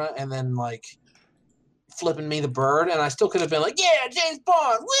camera, and then like flipping me the bird, and I still could have been like, yeah, James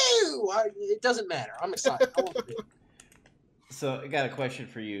Bond, woo! It doesn't matter. I'm excited. I want to do it. So I got a question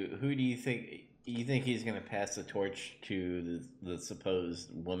for you. Who do you think he's going to pass the torch to the supposed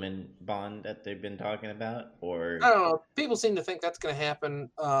woman Bond that they've been talking about, or I don't know. People seem to think that's going to happen.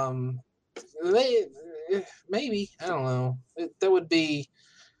 They maybe, I don't know. That would be.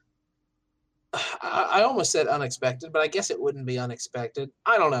 I almost said unexpected, but I guess it wouldn't be unexpected.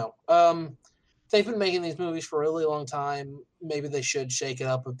 I don't know. They've been making these movies for a really long time. Maybe they should shake it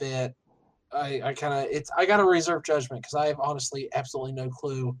up a bit. I got to reserve judgment because I have honestly absolutely no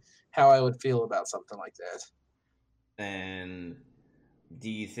clue how I would feel about something like that. And do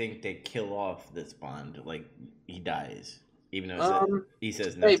you think they kill off this Bond, like he dies, even though he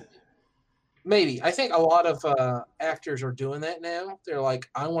says no? Maybe. I think a lot of actors are doing that now. They're like,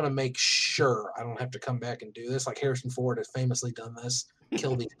 I want to make sure I don't have to come back and do this. Like Harrison Ford has famously done this.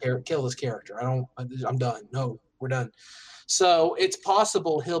 Kill this character. I'm done. No, we're done. So it's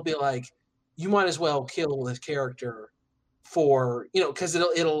possible he'll be like, you might as well kill this character for, because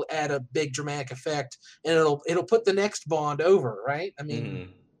it'll add a big dramatic effect, and it'll put the next Bond over, right? I mean,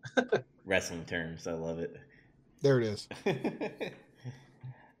 wrestling terms, I love it. There it is.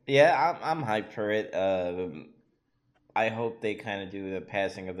 Yeah, I'm hyped for it. I hope they kind of do the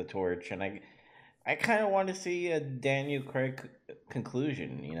passing of the torch, and I kind of want to see a Daniel Craig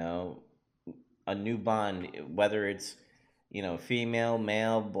conclusion. A new Bond, whether it's female,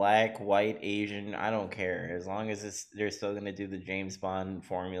 male, black, white, Asian. I don't care as long as they're still gonna do the James Bond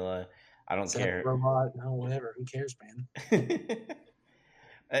formula. I don't care. Robot, no, whatever. Who cares, man?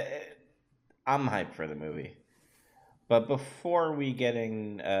 I'm hyped for the movie. But before we get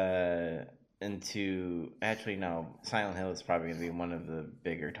into... Actually, no. Silent Hill is probably going to be one of the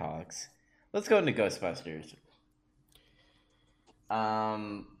bigger talks. Let's go into Ghostbusters.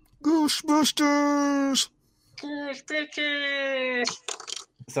 Ghostbusters! Ghostbusters!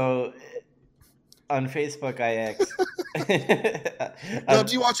 So, on Facebook, I asked...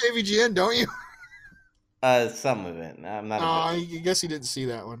 Do you watch AVGN, don't you? Some of it. I'm not. I guess you didn't see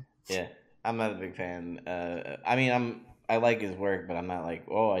that one. Yeah. I'm not a big fan. I mean, I like his work, but I'm not like,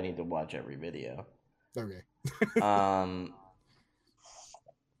 I need to watch every video. Okay. On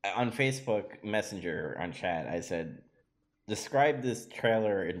Facebook Messenger on chat, I said, describe this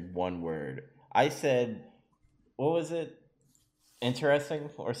trailer in one word. I said, what was it? Interesting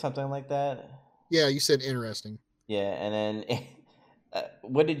or something like that? Yeah, you said interesting. Yeah, and then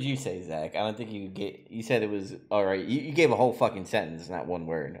what did you say, Zach? I don't think you said it was all right. You gave a whole fucking sentence, not one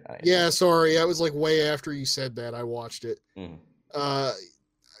word. Yeah, sorry. I was like way after you said that. I watched it.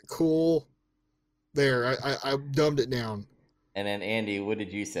 Cool. There, I dumbed it down. And then Andy, what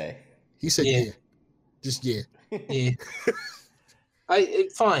did you say? He said yeah. Just yeah. Yeah.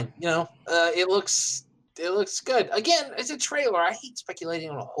 Fine. It looks good. Again, it's a trailer. I hate speculating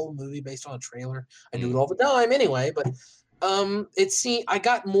on a whole movie based on a trailer. I do it all the time anyway, but I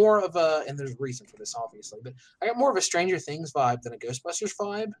got more of a, and there's a reason for this obviously, but I got more of a Stranger Things vibe than a Ghostbusters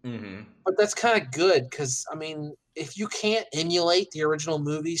vibe. Mm-hmm. But that's kind of good because I mean, if you can't emulate the original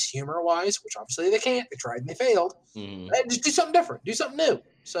movies humor-wise, which obviously they can't, they tried and they failed, just do something different, do something new.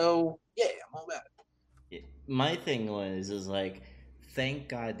 So yeah, I'm all about it. My thing is like, thank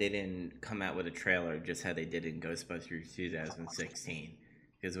God they didn't come out with a trailer just how they did in Ghostbusters 2016.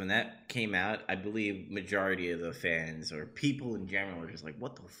 Because when that came out, I believe majority of the fans or people in general were just like,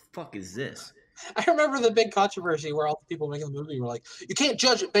 what the fuck is this? I remember the big controversy where all the people making the movie were like, you can't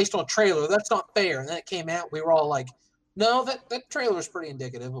judge it based on a trailer. That's not fair. And then it came out. We were all like, no, that trailer is pretty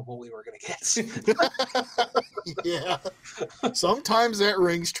indicative of what we were going to get. Yeah. Sometimes that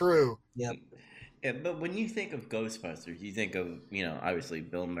rings true. Yep. Yeah, but when you think of Ghostbusters, you think of, obviously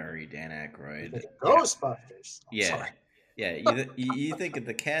Bill Murray, Dan Aykroyd. Ghostbusters. Yeah. Sorry. Yeah, you think of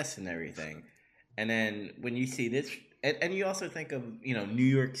the cast and everything. And then when you see this, and you also think of, New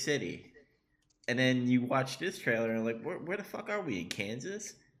York City. And then you watch this trailer and like, where the fuck are we, in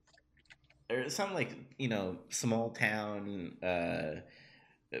Kansas? Or some like, small town,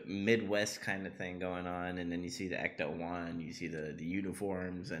 Midwest kind of thing going on. And then you see the Ecto-1, you see the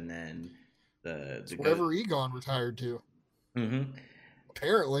uniforms, and then the wherever Egon retired to. Mm-hmm.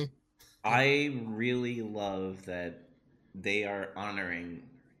 Apparently. I really love that they are honoring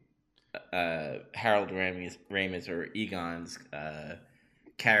Harold Ramis or Egon's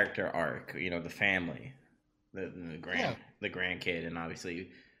character arc, the family. the grandkid, and obviously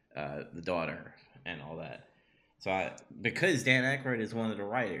the daughter and all that. So because Dan Aykroyd is one of the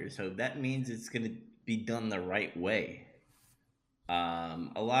writers, so that means it's going to be done the right way. A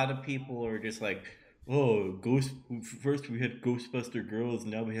lot of people are just like, oh, first we had Ghostbuster girls,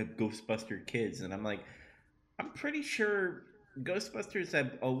 now we have Ghostbuster kids, and I'm like, I'm pretty sure Ghostbusters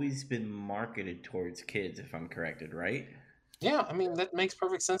have always been marketed towards kids, if I'm corrected, right? Yeah, I mean, that makes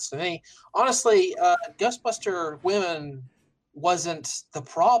perfect sense to me. Honestly, Ghostbuster women wasn't the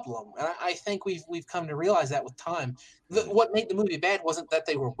problem, and I think we've come to realize that with time. What made the movie bad wasn't that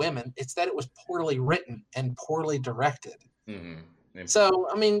they were women; it's that it was poorly written and poorly directed. Mm-hmm. So,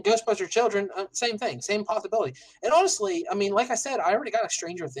 I mean, Ghostbuster Children, same thing, same possibility. And honestly, I mean, like I said, I already got a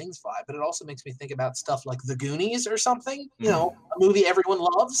Stranger Things vibe, but it also makes me think about stuff like The Goonies or something. You know, a movie everyone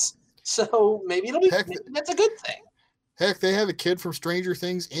loves. So maybe maybe that's a good thing. Heck, they have a kid from Stranger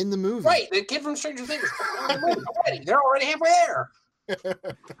Things in the movie. Right, the kid from Stranger Things. They're already halfway there.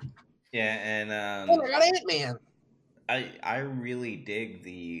 Yeah, and I got Ant-Man. I really dig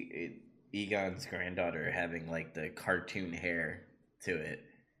the Egon's granddaughter having like the cartoon hair to it,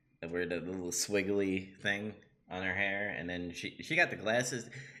 where the little swiggly thing on her hair, and then she got the glasses.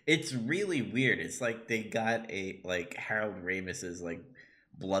 It's really weird. It's like they got like Harold Ramis's like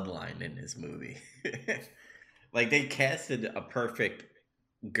bloodline in his movie. Like they casted a perfect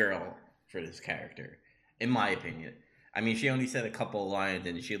girl for this character, in my opinion. I mean, she only said a couple of lines,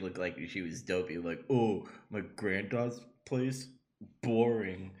 and she looked like she was dopey. Like, oh, my granddad's place,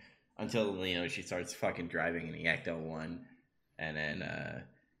 boring. Until she starts fucking driving in the Ecto-1, and then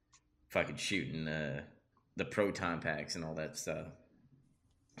fucking shooting the proton packs and all that stuff.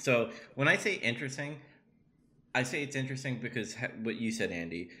 So when I say interesting, I say it's interesting because what you said,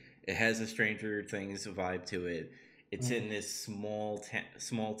 Andy. It has a Stranger Things vibe to it. It's in this small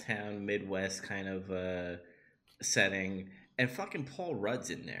town Midwest kind of setting, and fucking Paul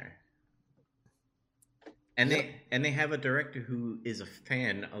Rudd's in there. And they have a director who is a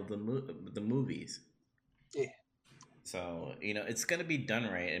fan of the movies. Yeah. So it's gonna be done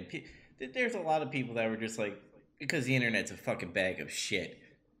right, and there's a lot of people that were just like, because the internet's a fucking bag of shit,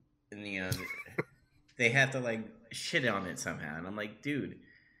 and they have to like shit on it somehow, and I'm like, dude.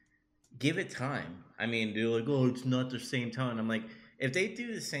 Give it time. I mean, they're like, oh, it's not the same tone. I'm like, if they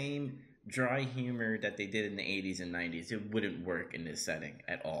do the same dry humor that they did in the 80s and 90s, it wouldn't work in this setting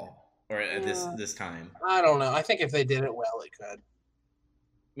at all. Or at this time. I don't know. I think if they did it well, it could.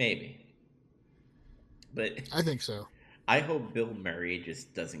 Maybe. But I think so. I hope Bill Murray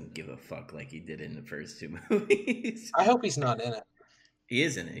just doesn't give a fuck like he did in the first two movies. I hope he's not in it. He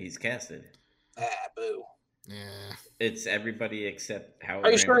is in it. He's casted. Boo. Yeah. It's everybody except Howard.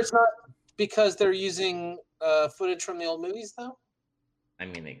 Are you sure it's not because they're using footage from the old movies, though? I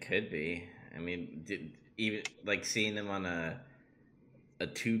mean, it could be. I mean, even like seeing them on a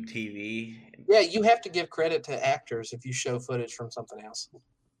tube TV. Yeah, you have to give credit to actors if you show footage from something else.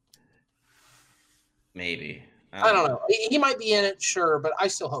 Maybe. I don't know. He might be in it, sure, but I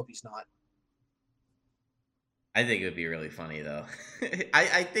still hope he's not. I think it would be really funny, though.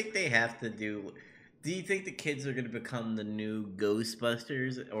 I think they have to do... Do you think the kids are going to become the new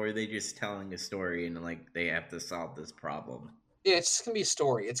Ghostbusters, or are they just telling a story and like they have to solve this problem? Yeah, it's just going to be a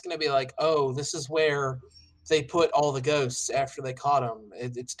story. It's going to be like, oh, this is where they put all the ghosts after they caught them.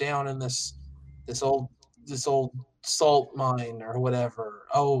 It's down in this old salt mine or whatever.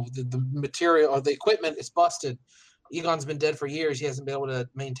 Oh, the material or the equipment is busted. Egon's been dead for years. He hasn't been able to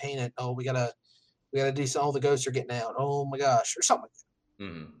maintain it. Oh, we gotta do something. All the ghosts are getting out. Oh my gosh, or something like that.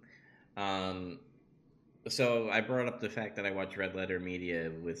 Mm-hmm. So I brought up the fact that I watched Red Letter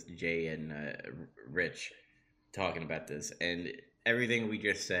Media with Jay and Rich talking about this, and everything we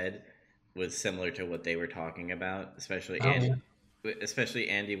just said was similar to what they were talking about, especially Andy. Yeah. Especially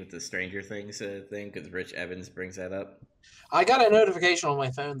Andy with the Stranger Things thing, because Rich Evans brings that up. I got a notification on my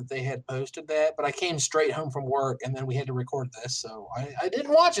phone that they had posted that, but I came straight home from work, and then we had to record this, so I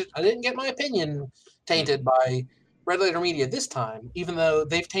didn't watch it. I didn't get my opinion tainted by Red Letter Media this time, even though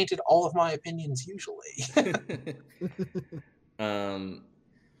they've tainted all of my opinions usually. And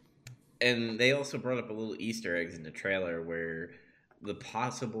they also brought up a little Easter eggs in the trailer where the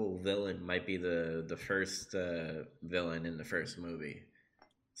possible villain might be the first villain in the first movie.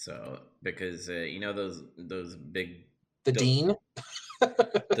 So because those big Dean,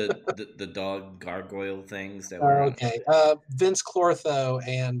 the dog gargoyle things that were okay. Vince Clortho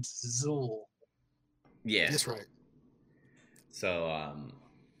and Zool. Yeah, that's right. So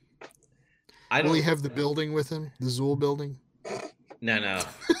Will he have the building with him? The Zool building? No.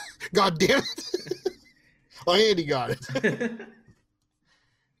 God damn it! Oh, Andy got it.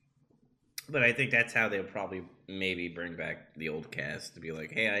 But I think that's how they'll probably maybe bring back the old cast to be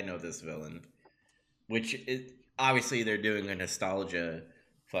like, hey, I know this villain. Which is obviously they're doing a nostalgia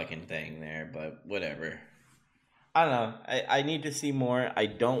fucking thing there, but whatever. I don't know. I need to see more. I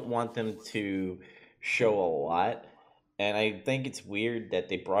don't want them to show a lot. And I think it's weird that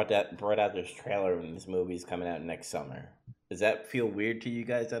they brought out this trailer when this movie's coming out next summer. Does that feel weird to you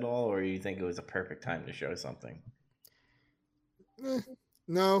guys at all, or you think it was a perfect time to show something?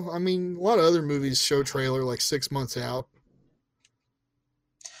 No, I mean, a lot of other movies show trailer like 6 months out.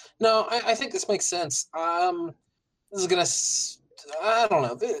 No, I think this makes sense. This is gonna. I don't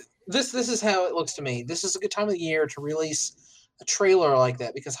know. This is how it looks to me. This is a good time of the year to release a trailer like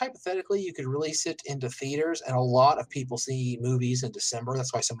that because hypothetically you could release it into theaters, and a lot of people see movies in December.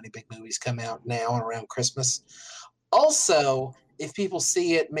 That's why so many big movies come out now and around Christmas. Also, if people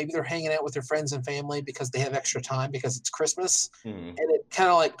see it, maybe they're hanging out with their friends and family because they have extra time because it's Christmas. And it kind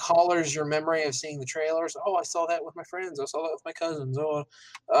of like collars your memory of seeing the trailers. Oh, I saw that with my friends. I saw that with my cousins. Oh,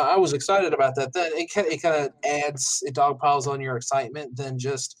 I was excited about that. That it kind of adds, it dogpiles on your excitement than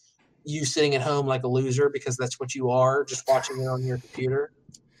just you sitting at home like a loser because that's what you are, just watching it on your computer.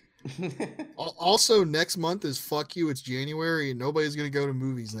 Also, next month is fuck you. It's January and nobody's going to go to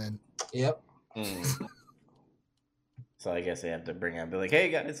movies then. Yep. So I guess they have to bring out, be like, hey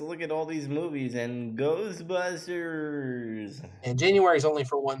guys, look at all these movies and Ghostbusters. And January is only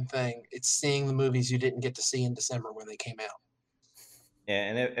for one thing. It's seeing the movies you didn't get to see in December when they came out. Yeah,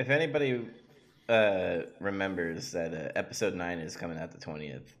 and if anybody remembers that episode 9 is coming out the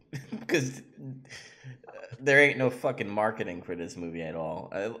 20th, because there ain't no fucking marketing for this movie at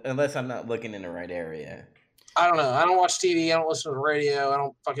all, unless I'm not looking in the right area. I don't know. I don't watch TV. I don't listen to the radio. I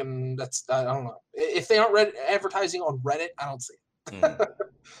don't know. If they aren't advertising on Reddit, I don't see it.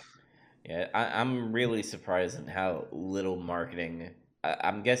 Yeah, I'm really surprised at how little marketing.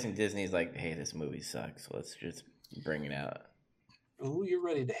 I'm guessing Disney's like, hey, this movie sucks. Let's just bring it out. Ooh, you're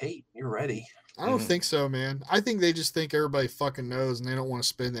ready to hate. You're ready. I don't think so, man. I think they just think everybody fucking knows and they don't want to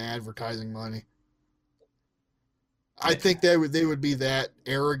spend the advertising money. I think they would be that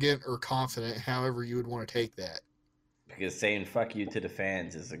arrogant or confident, however you would want to take that. Because saying "fuck you" to the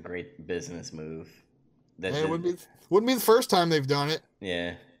fans is a great business move. It wouldn't be the first time they've done it.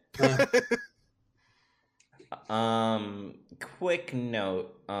 Yeah. Quick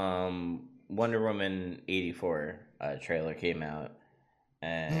note: Wonder Woman 84 trailer came out,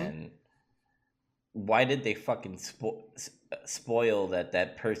 and why did they fucking spoil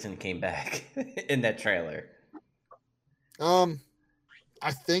that person came back in that trailer?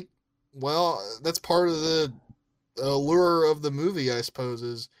 I think, well, that's part of the allure of the movie, I suppose,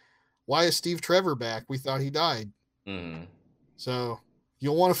 is why is Steve Trevor back? We thought he died. So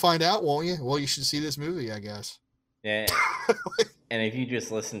you'll want to find out, won't you? Well, you should see this movie, I guess. Yeah. And if you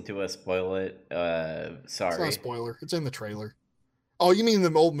just listen to us spoil it, sorry. It's not a spoiler. It's in the trailer. Oh, you mean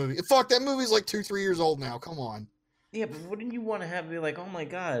the old movie? Fuck, that movie's like 2-3 years old now. Come on. Yeah, but wouldn't you want to have be like, oh my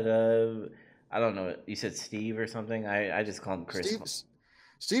god, I don't know. You said Steve or something? I just called him Chris.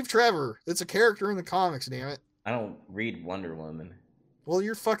 Steve Trevor. It's a character in the comics, damn it. I don't read Wonder Woman. Well,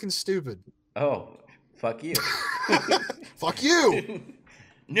 you're fucking stupid. Oh, fuck you. Fuck you.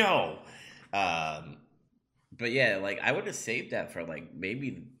 No. But yeah, like I would have saved that for like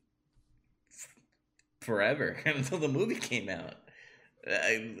maybe forever until the movie came out.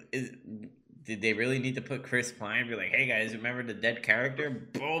 Did they really need to put Chris Pine and be like, hey guys, remember the dead character?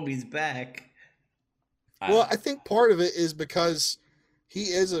 Boom, he's back. Well, I think part of it is because he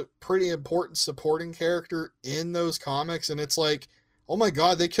is a pretty important supporting character in those comics, and it's like, oh my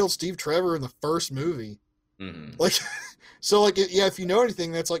god, they killed Steve Trevor in the first movie. Like, so like, yeah, if you know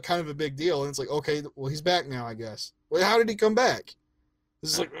anything, that's like kind of a big deal, and it's like, okay, well, he's back now, I guess. Well, how did he come back?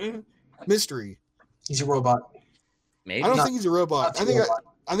 This is like mystery. He's a robot. Maybe I don't think he's a robot. I think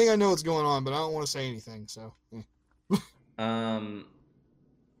I know what's going on, but I don't want to say anything. So,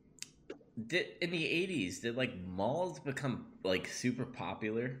 in the 80s, did like malls become like super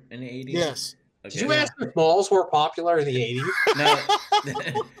popular in the 80s? Yes. Okay. Did you ask if malls were popular in the 80s?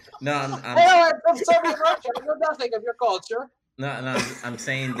 No, I'm from Soviet Russia. I know nothing of your culture. No, I'm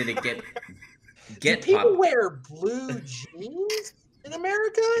saying, did it get Do people wear blue jeans in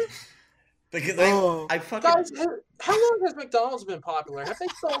America? Because I fucking... Guys, how long has McDonald's been popular? Have they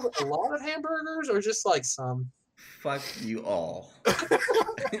sold a lot of hamburgers or just like some? Fuck you all.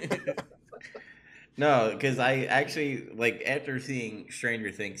 No, because I actually, like, after seeing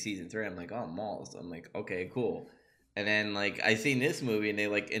Stranger Things Season 3, I'm like, oh, malls. I'm like, okay, cool. And then, like, I seen this movie, and they,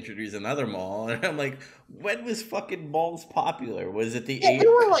 like, introduce another mall, and I'm like, when was fucking malls popular? Was it the 80s?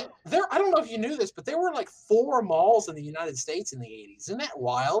 There were, like, I don't know if you knew this, but there were, like, 4 malls in the United States in the 80s. Isn't that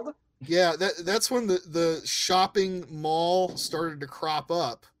wild? Yeah, that's when the shopping mall started to crop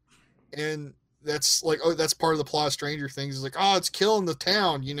up, and that's like, oh, that's part of the plot of Stranger Things. Is like, oh, it's killing the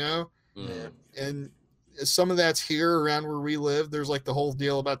town, you know, Yeah. and some of that's here around where we live. There's like the whole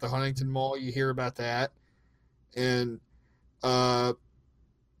deal about the Huntington Mall. You hear about that, and uh,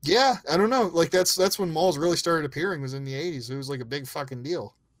 yeah, I don't know. Like that's when malls really started appearing. Was in the '80s. It was like a big fucking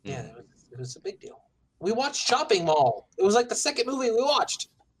deal. Yeah, it was a big deal. We watched Shopping Mall. It was like the second movie we watched.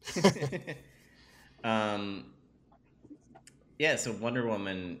 um, yeah. So Wonder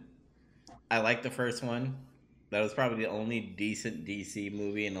Woman, I like the first one. That was probably the only decent DC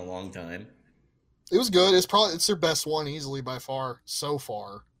movie in a long time. It was good. It's their best one easily by far so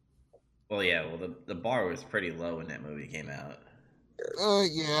far. Well, yeah. Well, the bar was pretty low when that movie came out.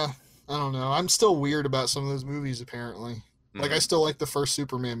 Yeah. I don't know. I'm still weird about some of those movies. Apparently, like I still like the first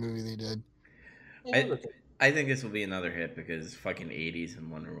Superman movie they did. Yeah, I think this will be another hit because fucking '80s and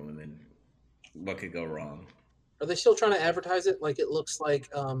Wonder Woman. What could go wrong? Are they still trying to advertise it like it looks like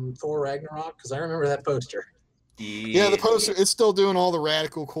Thor Ragnarok? Because I remember that poster. Yeah, the poster, it's still doing all the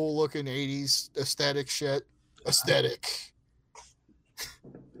radical, cool looking 80s aesthetic shit. Aesthetic.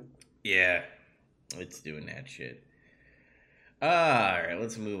 Yeah, it's doing that shit. Alright,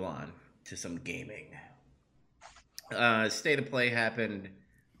 let's move on to some gaming. State of Play happened.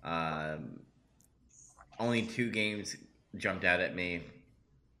 Only 2 games jumped out at me.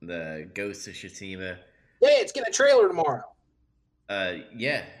 The Ghost of Tsushima. Yeah, it's getting a trailer tomorrow.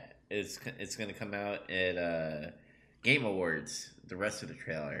 Yeah, it's going to come out at Game Awards. The rest of the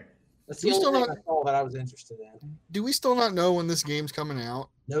trailer. That's the only thing I saw that I was interested in. Do we still not know when this game's coming out?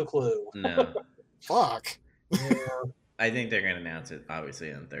 No clue. No. Fuck. Yeah. I think they're going to announce it,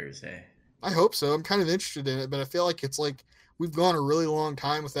 obviously, on Thursday. I hope so. I'm kind of interested in it, but I feel like it's like we've gone a really long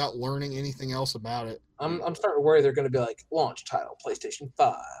time without learning anything else about it. I'm starting to worry they're going to be like, launch title, PlayStation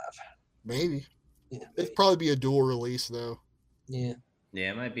 5. Maybe. Yeah, It'd probably be a dual release, though. Yeah.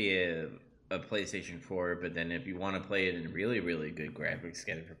 Yeah, it might be a PlayStation 4, but then if you want to play it in really, really good graphics,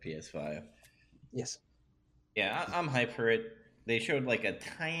 get it for PS5. Yes. Yeah, I'm hyped for it. They showed like a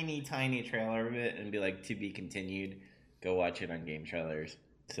tiny, tiny trailer of it and be like, to be continued. Go watch it on Game Trailers.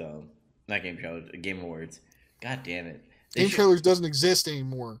 So, not Game Trailers, Game Awards. God damn it. Game Trailers doesn't exist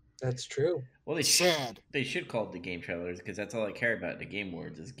anymore. That's true. Well, they should call it the Game Trailers because that's all I care about. The Game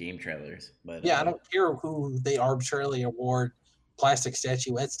Awards is Game Trailers. But yeah, I don't care who they arbitrarily award plastic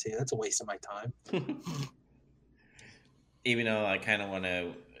statuettes to. That's a waste of my time. Even though I kind of want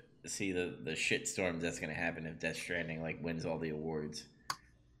to see the shit storms that's going to happen if Death Stranding like wins all the awards.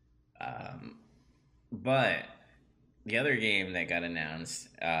 But the other game that got announced,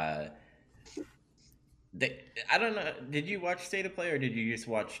 I don't know. Did you watch State of Play or did you just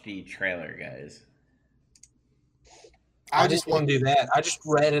watch the trailer, guys? I just want to do that. I just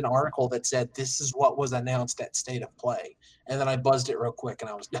read an article that said this is what was announced at State of Play, and then I buzzed it real quick and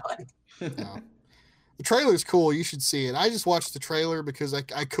I was done. Yeah. The trailer's cool. You should see it. I just watched the trailer because I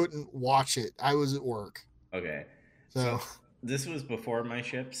couldn't watch it. I was at work. Okay. So this was before my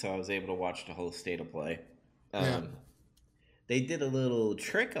ship, so I was able to watch the whole State of Play. They did a little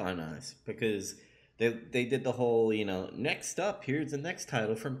trick on us because they did the whole, next up, here's the next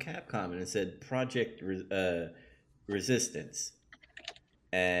title from Capcom, and it said Project Resistance.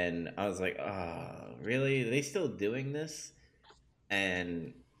 And I was like, oh, really? Are they still doing this?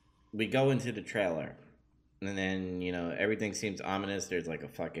 And we go into the trailer. And then, everything seems ominous. There's like a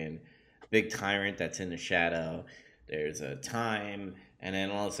fucking big tyrant that's in the shadow. There's a time. And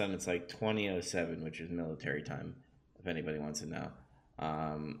then all of a sudden it's like 2007, which is military time, if anybody wants to know.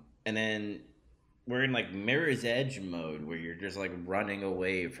 And then we're in like Mirror's Edge mode where you're just like running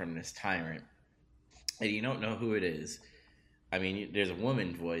away from this tyrant. And you don't know who it is. I mean, there's a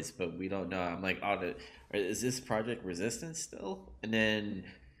woman voice, but we don't know. I'm like, oh, is this Project Resistance still? And then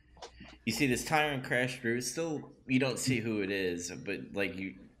you see this tyrant crash through. Still, you don't see who it is, but like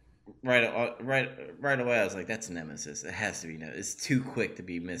you, right away, I was like, that's Nemesis. It has to be Nemesis. It's too quick to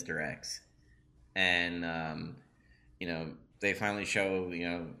be Mr. X. And they finally show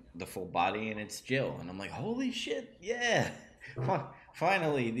the full body, and it's Jill, and I'm like, holy shit, yeah.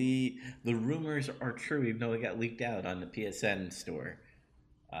 Finally, the rumors are true, even though it got leaked out on the PSN store.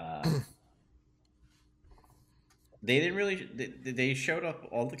 They didn't really. They showed up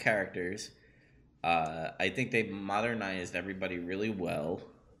all the characters. I think they modernized everybody really well.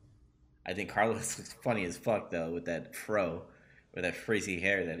 I think Carlos looks funny as fuck though with that fro, with that frizzy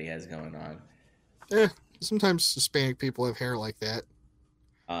hair that he has going on. Yeah, sometimes Hispanic people have hair like that.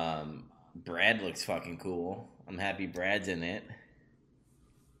 Brad looks fucking cool. I'm happy Brad's in it.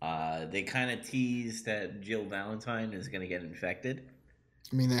 They kind of teased that Jill Valentine is going to get infected.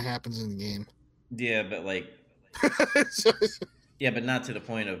 I mean, that happens in the game. Yeah, but like, So, yeah, but not to the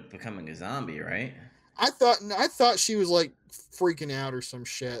point of becoming a zombie, right? I thought she was like freaking out or some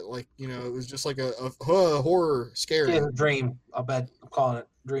shit. Like, you know, it was just like a horror scare. She has a dream. I bet I'm calling it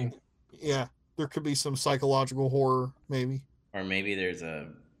dream. Yeah, there could be some psychological horror, maybe. Or maybe there's a,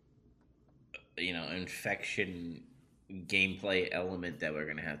 infection gameplay element that we're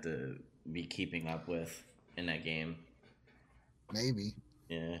gonna have to be keeping up with in that game. Maybe.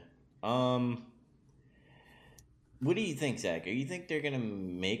 Yeah. What do you think, Zach? Do you think they're gonna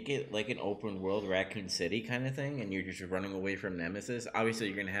make it like an open world Raccoon City kind of thing, and you're just running away from Nemesis? Obviously,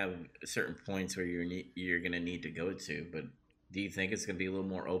 you're gonna have certain points where you're gonna need to go to, but do you think it's gonna be a little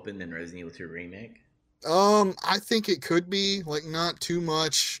more open than Resident Evil 2 Remake? I think it could be like not too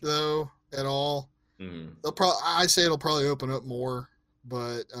much though at all. Mm. I say it'll probably open up more,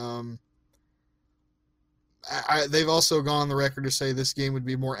 but they've also gone on the record to say this game would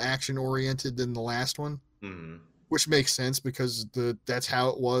be more action oriented than the last one. Mm. Which makes sense because that's how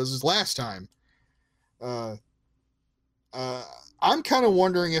it was last time. I'm kind of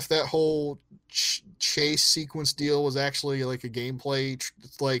wondering if that whole chase sequence deal was actually like a gameplay,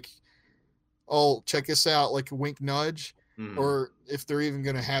 like, oh, check this out, like a wink nudge, or if they're even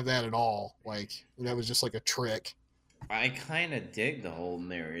going to have that at all. Like, that was just like a trick. I kind of dig the whole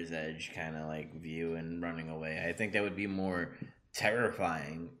Mirror's Edge kind of like view and running away. I think that would be more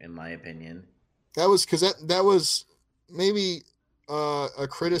terrifying, in my opinion. That was because that was maybe a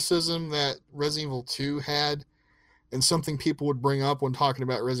criticism that Resident Evil 2 had, and something people would bring up when talking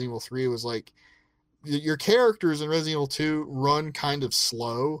about Resident Evil 3 was like, your characters in Resident Evil 2 run kind of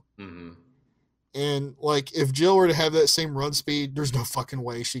slow. Mm-hmm. And like, if Jill were to have that same run speed, there's no fucking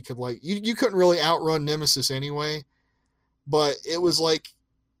way she could, like, you couldn't really outrun Nemesis anyway, but it was like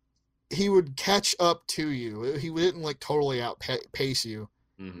he would catch up to you. He didn't like totally outpace you.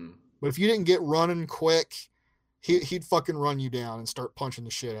 Mm-hmm. But if you didn't get running quick, he'd fucking run you down and start punching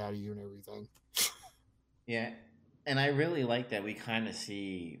the shit out of you and everything. Yeah, and I really like that we kind of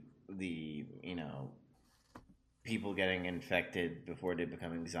see the, people getting infected before they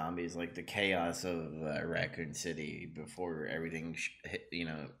becoming zombies, like the chaos of Raccoon City before everything,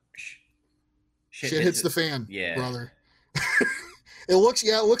 shit hits the fan, yeah, brother. It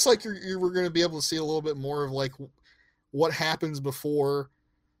looks like we're going to be able to see a little bit more of like what happens before.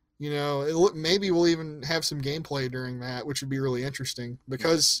 Maybe we'll even have some gameplay during that, which would be really interesting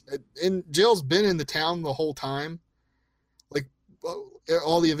because Jill's been in the town the whole time, like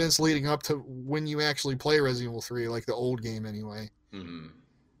all the events leading up to when you actually play Resident Evil 3, like the old game anyway. Mm-hmm.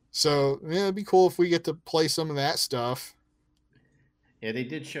 So yeah, it'd be cool if we get to play some of that stuff. Yeah, they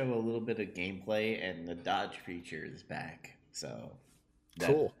did show a little bit of gameplay, and the dodge feature is back, so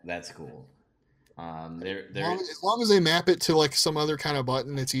cool. That's cool. As long as they map it to like some other kind of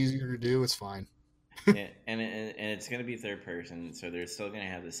button, it's easier to do. It's fine. Yeah, and it's gonna be third person, so they're still gonna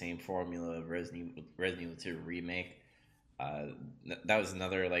have the same formula of Resident Evil 2 Remake. That was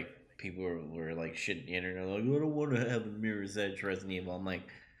another, like, people were like shitting the internet, like, I don't want to have a Mirror's Edge Resident Evil. I'm like,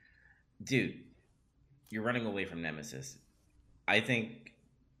 dude, you're running away from Nemesis. I think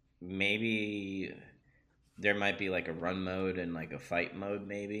maybe there might be like a run mode and like a fight mode,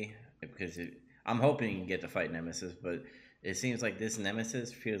 maybe, because I'm hoping you can get to fight Nemesis, but it seems like this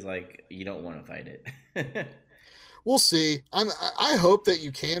Nemesis feels like you don't want to fight it. We'll see. I hope that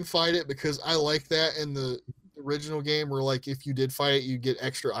you can fight it, because I like that in the original game where, like, if you did fight it, you get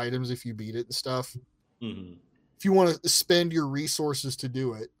extra items if you beat it and stuff. Mm-hmm. If you want to spend your resources to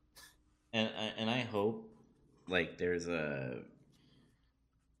do it. And I hope, like, there's a,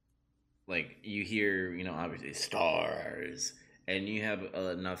 like, you hear, obviously stars, and you have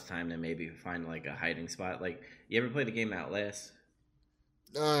enough time to maybe find like a hiding spot. Like, you ever played the game Outlast?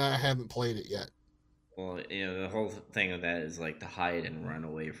 I haven't played it yet. Well, the whole thing of that is like to hide and run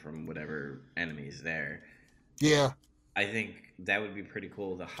away from whatever enemy's there. Yeah. I think that would be pretty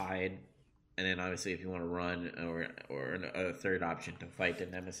cool to hide, and then obviously if you want to run, or a third option to fight the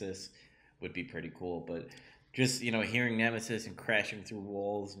Nemesis would be pretty cool. But just, hearing Nemesis and crashing through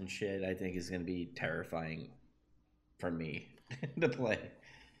walls and shit, I think is going to be terrifying for me to play.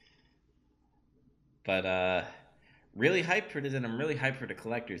 But really hyped for this, and I'm really hyped for the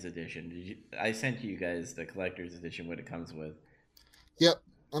collector's edition. I sent you guys the collector's edition, what it comes with. Yep,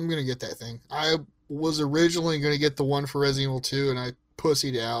 I'm gonna get that thing. I was originally gonna get the one for Resident Evil 2, and I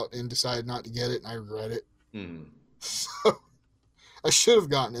pussied out and decided not to get it, and I regret it. Mm. So I should have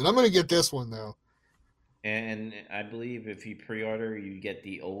gotten it. I'm gonna get this one though. And I believe if you pre-order, you get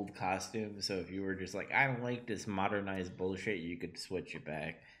the old costume. So if you were just like, I don't like this modernized bullshit, you could switch it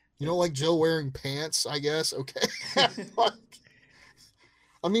back. You don't like Jill wearing pants, I guess? Okay.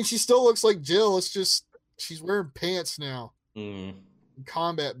 I mean, she still looks like Jill. It's just she's wearing pants now, Mm,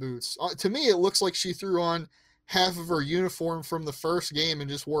 combat boots. To me, it looks like she threw on half of her uniform from the first game and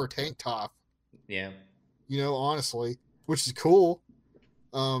just wore a tank top. yeah. Honestly, which is cool.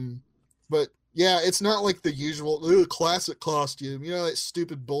 But yeah, it's not like the usual classic costume. That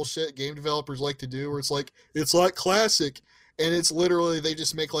stupid bullshit game developers like to do, where it's like classic, and it's literally they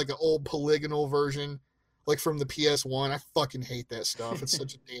just make like an old polygonal version, like from the PS1. I fucking hate that stuff. It's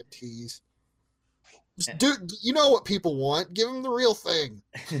such a damn tease. Just you know what people want? Give them the real thing.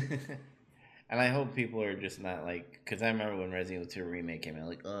 And I hope people are just not like, because I remember when Resident Evil 2 Remake came out,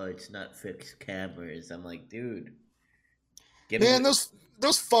 like, oh, it's not fixed cameras. I'm like, dude. Man, those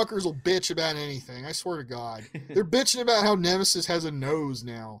fuckers will bitch about anything. I swear to God. They're bitching about how Nemesis has a nose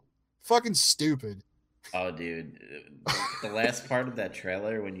now. Fucking stupid. Oh, dude. The last part of that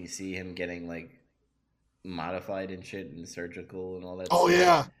trailer, when you see him getting, like, modified and shit and surgical and all that Oh, stuff.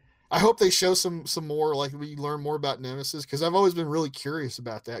 yeah. I hope they show some more, like we learn more about Nemesis, because I've always been really curious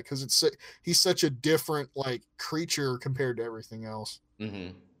about that, because he's such a different like creature compared to everything else.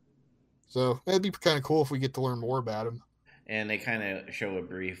 Mm-hmm. So that'd be kind of cool if we get to learn more about him. And they kind of show a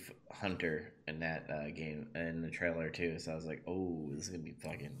brief Hunter in that game in the trailer too. So I was like, oh, this is gonna be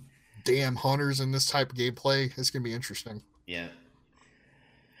fucking damn hunters in this type of gameplay. It's gonna be interesting. Yeah.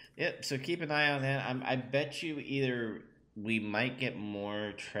 Yep. So keep an eye on that. I bet you either we might get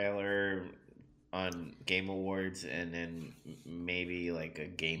more trailer on Game Awards, and then maybe like a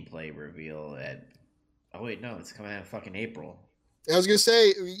gameplay reveal at. Oh wait, no, it's coming out in fucking April. I was gonna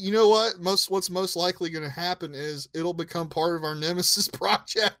say, you know what? What's most likely gonna happen is it'll become part of our Nemesis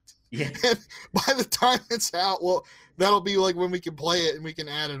project. Yeah. And by the time it's out, well, that'll be like when we can play it and we can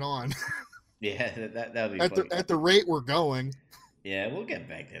add it on. Yeah, that'll be at the rate we're going. Yeah, we'll get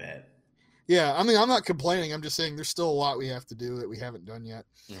back to that. Yeah, I mean, I'm not complaining. I'm just saying there's still a lot we have to do that we haven't done yet.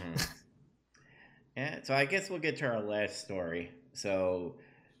 Mm-hmm. Yeah, so I guess we'll get to our last story. So,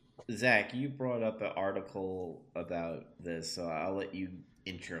 Zach, you brought up an article about this, so I'll let you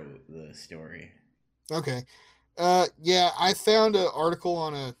intro the story. Okay. Yeah, I found an article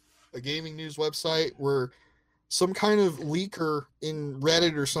on a gaming news website where some kind of leaker in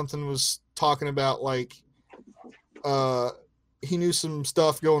Reddit or something was talking about, like, he knew some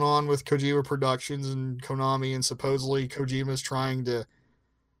stuff going on with Kojima Productions and Konami, and supposedly Kojima's trying to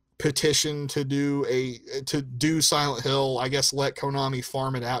petition to do Silent Hill. I guess let Konami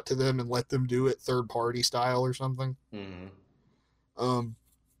farm it out to them and let them do it third party style or something. Mm-hmm.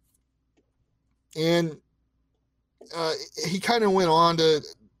 And he kind of went on to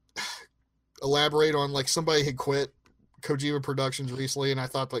elaborate on, like, somebody had quit Kojima Productions recently, and I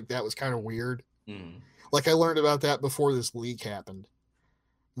thought like that was kind of weird. Mm-hmm. Like, I learned about that before this leak happened.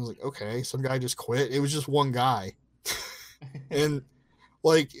 I was like, okay, some guy just quit. It was just one guy. And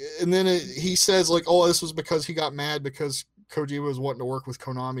then he says, like, oh, this was because he got mad because Kojima was wanting to work with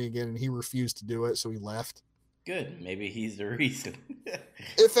Konami again, and he refused to do it, so he left. Good. Maybe he's the reason.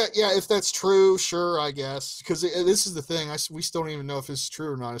 If that's true, sure, I guess. Because this is the thing. We still don't even know if it's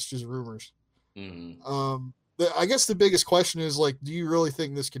true or not. It's just rumors. Mm-hmm. I guess the biggest question is, like, do you really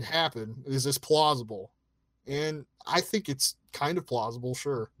think this could happen? Is this plausible? And I think it's kind of plausible,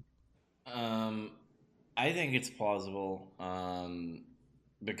 sure. I think it's plausible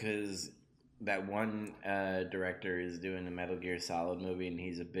because that one director is doing a Metal Gear Solid movie, and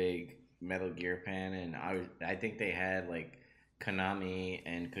he's a big Metal Gear fan, and I think they had like Konami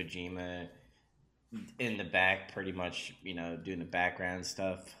and Kojima in the back, pretty much, doing the background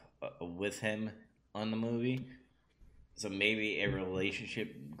stuff with him on the movie. So maybe a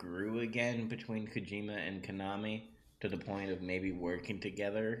relationship grew again between Kojima and Konami to the point of maybe working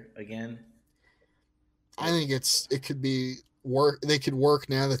together again. I think it could be work. They could work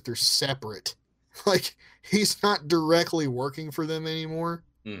now that they're separate. Like, he's not directly working for them anymore.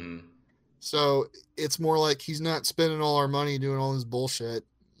 Mm-hmm. So it's more like he's not spending all our money doing all this bullshit.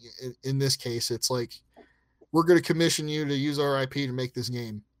 In this case, it's like, we're going to commission you to use our IP to make this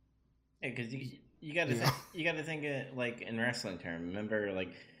game. Yeah, because you got to you got to think it like in wrestling terms. Remember,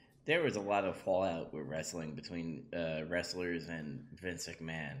 like, there was a lot of fallout with wrestling between wrestlers and Vince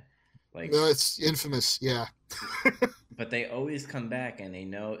McMahon. Like, no, it's infamous, yeah. But they always come back, and they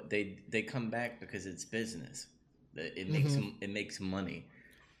know they come back because it's business. It makes money.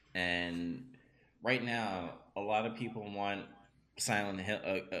 And right now, a lot of people want Silent Hill,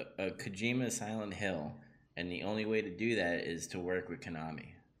 a Kojima Silent Hill, and the only way to do that is to work with Konami.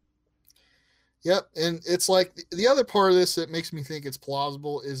 Yep, and it's like the other part of this that makes me think it's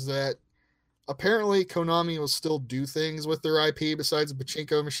plausible is that apparently Konami will still do things with their IP besides the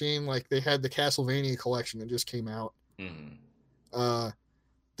pachinko machine. Like, they had the Castlevania collection that just came out. Mm-hmm.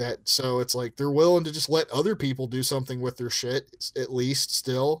 that. So it's like they're willing to just let other people do something with their shit, at least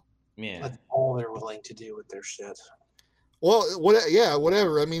still. Yeah. That's all they're willing to do with their shit. Well,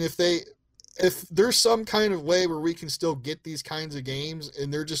 whatever. I mean, if there's some kind of way where we can still get these kinds of games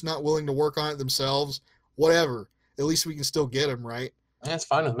and they're just not willing to work on it themselves, whatever. At least we can still get them, right? That's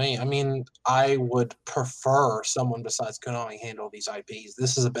fine with me. I mean, I would prefer someone besides Konami handle these IPs.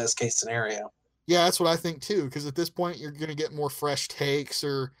 This is a best case scenario. Yeah, that's what I think too. Because at this point, you're going to get more fresh takes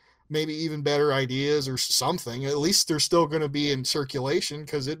or maybe even better ideas or something. At least they're still going to be in circulation.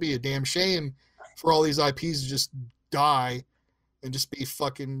 Because it'd be a damn shame for all these IPs to just die and just be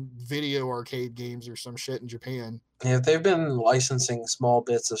fucking video arcade games or some shit in Japan. Yeah, they've been licensing small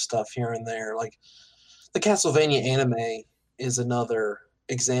bits of stuff here and there. Like the Castlevania anime is another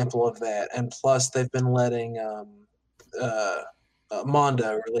example of that. And plus, they've been letting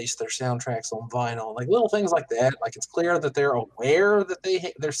Mondo release their soundtracks on vinyl, like little things like that. Like it's clear that they're aware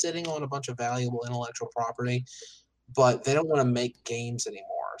that they're sitting on a bunch of valuable intellectual property, but they don't want to make games anymore.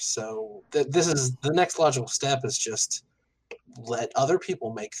 So this is the next logical step. Is just let other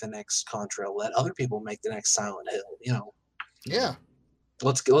people make the next Contra, let other people make the next Silent Hill. You know, Yeah.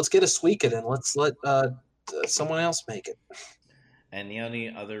 let's get a Suikoden. Let's let someone else make it. And the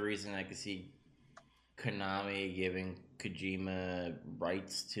only other reason I could see Konami giving Kojima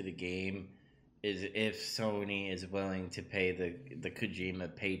rights to the game is if Sony is willing to pay the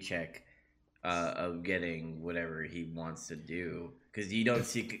Kojima paycheck of getting whatever he wants to do. Because you don't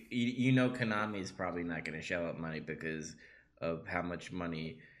see, Konami is probably not going to shell out money because of how much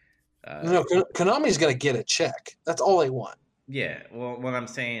money. No, Konami's going to get a check. That's all they want. Yeah, well, what I'm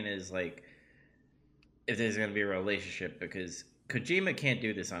saying is, like, if there's going to be a relationship, because Kojima can't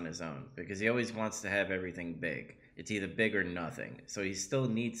do this on his own, because he always wants to have everything big. It's either big or nothing. So he still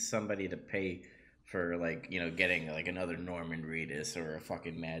needs somebody to pay for, like, getting, like, another Norman Reedus or a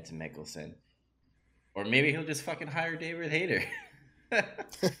fucking Mads Mikkelsen. Or maybe he'll just fucking hire David Hayter.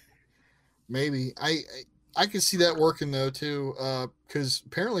 Maybe. I could see that working, though, too, because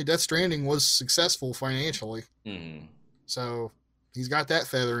apparently Death Stranding was successful financially. Mm-hmm. So he's got that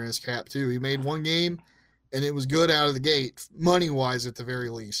feather in his cap, too. He made one game, and it was good out of the gate, money-wise at the very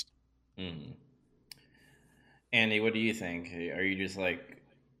least. Mm-hmm. Andy, what do you think? Are you just like,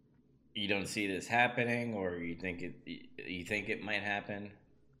 you don't see this happening, or you think it might happen?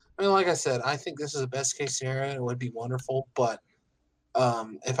 I mean, like I said, I think this is a best case scenario. It would be wonderful, but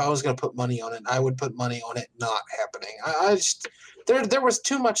if I was going to put money on it, I would put money on it not happening. I just there was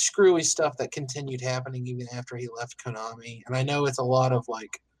too much screwy stuff that continued happening even after he left Konami, and I know it's a lot of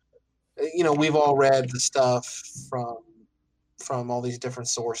like, we've all read the stuff from all these different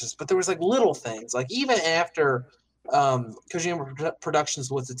sources, but there was like little things, like even after Kojima Productions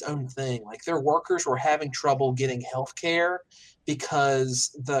was its own thing, like their workers were having trouble getting health care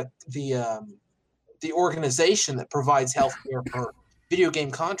because the organization that provides health care for video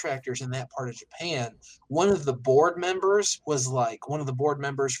game contractors in that part of Japan, one of the board members was like one of the board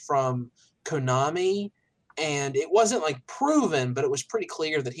members from Konami, and it wasn't like proven, but it was pretty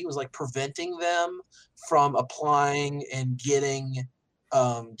clear that he was like preventing them from applying and getting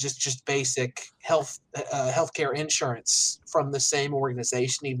just basic healthcare insurance from the same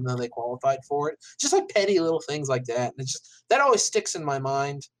organization, even though they qualified for it. Just like petty little things like that, and it's just that always sticks in my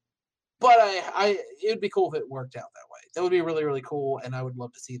mind. But it would be cool if it worked out that way. That would be really, really cool, and I would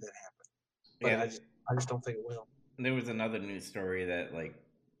love to see that happen. But Yeah, I just don't think it will. there was another news story that, like,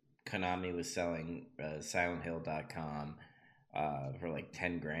 Konami was selling SilentHill.com for like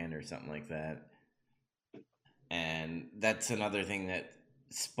 10 grand or something like that. And that's another thing that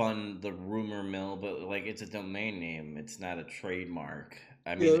spun the rumor mill, but like, it's a domain name, it's not a trademark.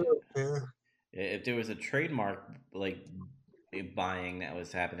 I mean, if there was a trademark like buying that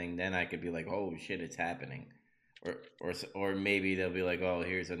was happening, then I could be like, oh shit, it's happening. Or maybe they'll be like, oh,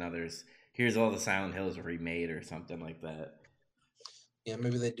 here's all the Silent Hills remade or something like that. Yeah,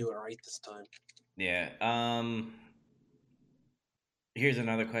 maybe they do it right this time. Yeah. Here's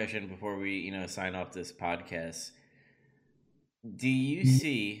another question before we, sign off this podcast. Do you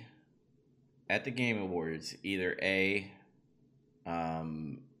see at the Game Awards either a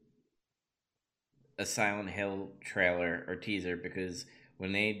Silent Hill trailer or teaser? Because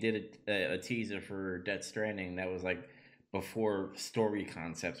when they did a teaser for Death Stranding, that was like before story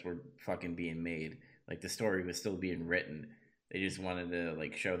concepts were fucking being made. Like the story was still being written. They just wanted to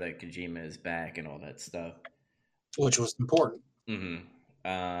like show that Kojima is back and all that stuff, which was important.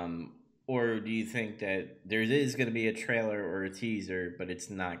 Mm-hmm. Or do you think that there is going to be a trailer or a teaser, but it's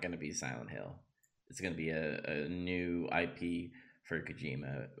not going to be Silent Hill? It's going to be a new IP for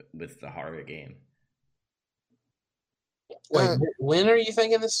Kojima with the horror game. Wait, Uh, when are you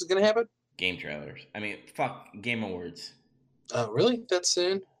thinking this is going to happen? Game trailers. I mean, fuck Game Awards. Oh, really? That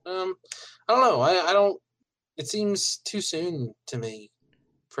soon? I don't know. I don't. It seems too soon to me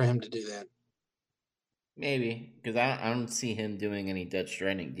for him to do that. Maybe because I don't see him doing any Death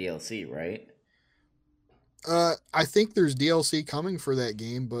Stranding DLC, right? I think there's DLC coming for that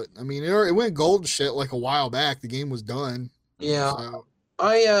game, but I mean, it went gold and shit like a while back. The game was done, Yeah, so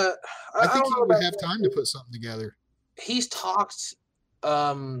I I don't think he know would about have that. time to put something together. He's talked,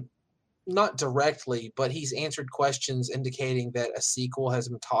 not directly, but he's answered questions indicating that a sequel has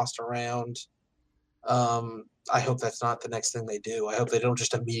been tossed around. I hope that's not the next thing they do. I hope they don't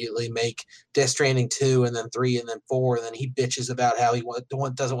just immediately make Death Stranding 2 and then 3 and then 4, and then he bitches about how he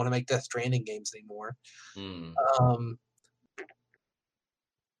doesn't want to make Death Stranding games anymore. Mm. Um,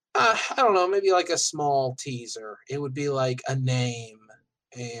 I don't know, maybe like a small teaser. It would be like a name,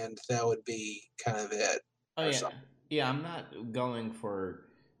 and that would be kind of it, Oh or yeah, something. yeah. I'm not going for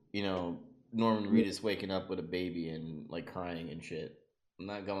you know Norman Reedus waking up with a baby and like crying and shit. I'm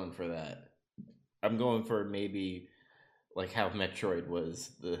not going for that. I'm going for maybe like how Metroid was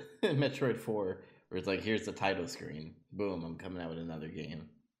the Metroid 4, where it's like here's the title screen, boom, I'm coming out with another game.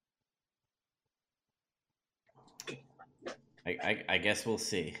 I guess we'll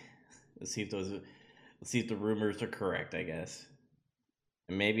see. Let's see if let's see if the rumors are correct. I guess,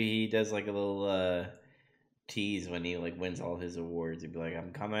 and maybe he does like a little tease when he like wins all his awards. He'd be like,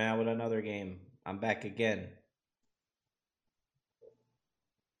 I'm coming out with another game. I'm back again.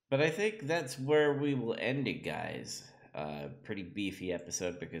 But I think that's where we will end it, guys. Pretty beefy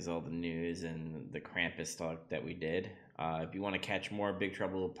episode because all the news and the Krampus talk that we did. If you want to catch more Big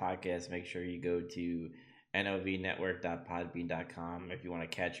Trouble podcasts, make sure you go to novnetwork.podbean.com. If you want to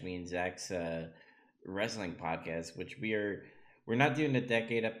catch me and Zach's wrestling podcast, which we're not doing the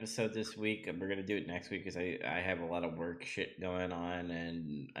decade episode this week. We're gonna do it next week because I have a lot of work shit going on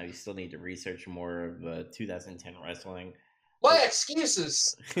and I still need to research more of 2010 wrestling. What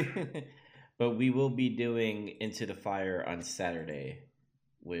excuses? But we will be doing Into the Fire on Saturday,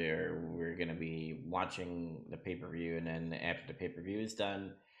 where we're going to be watching the pay per view, and then after the pay per view is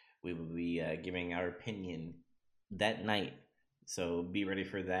done, we will be giving our opinion that night. So be ready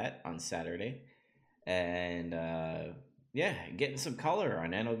for that on Saturday. And yeah, getting some color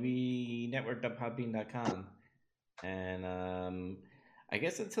on novnetwork.podbean.com. And I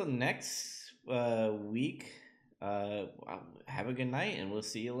guess until next week, have a good night, and we'll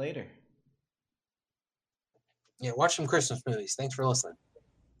see you later. Yeah, watch some Christmas movies. Thanks for listening.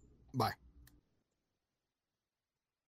 Bye.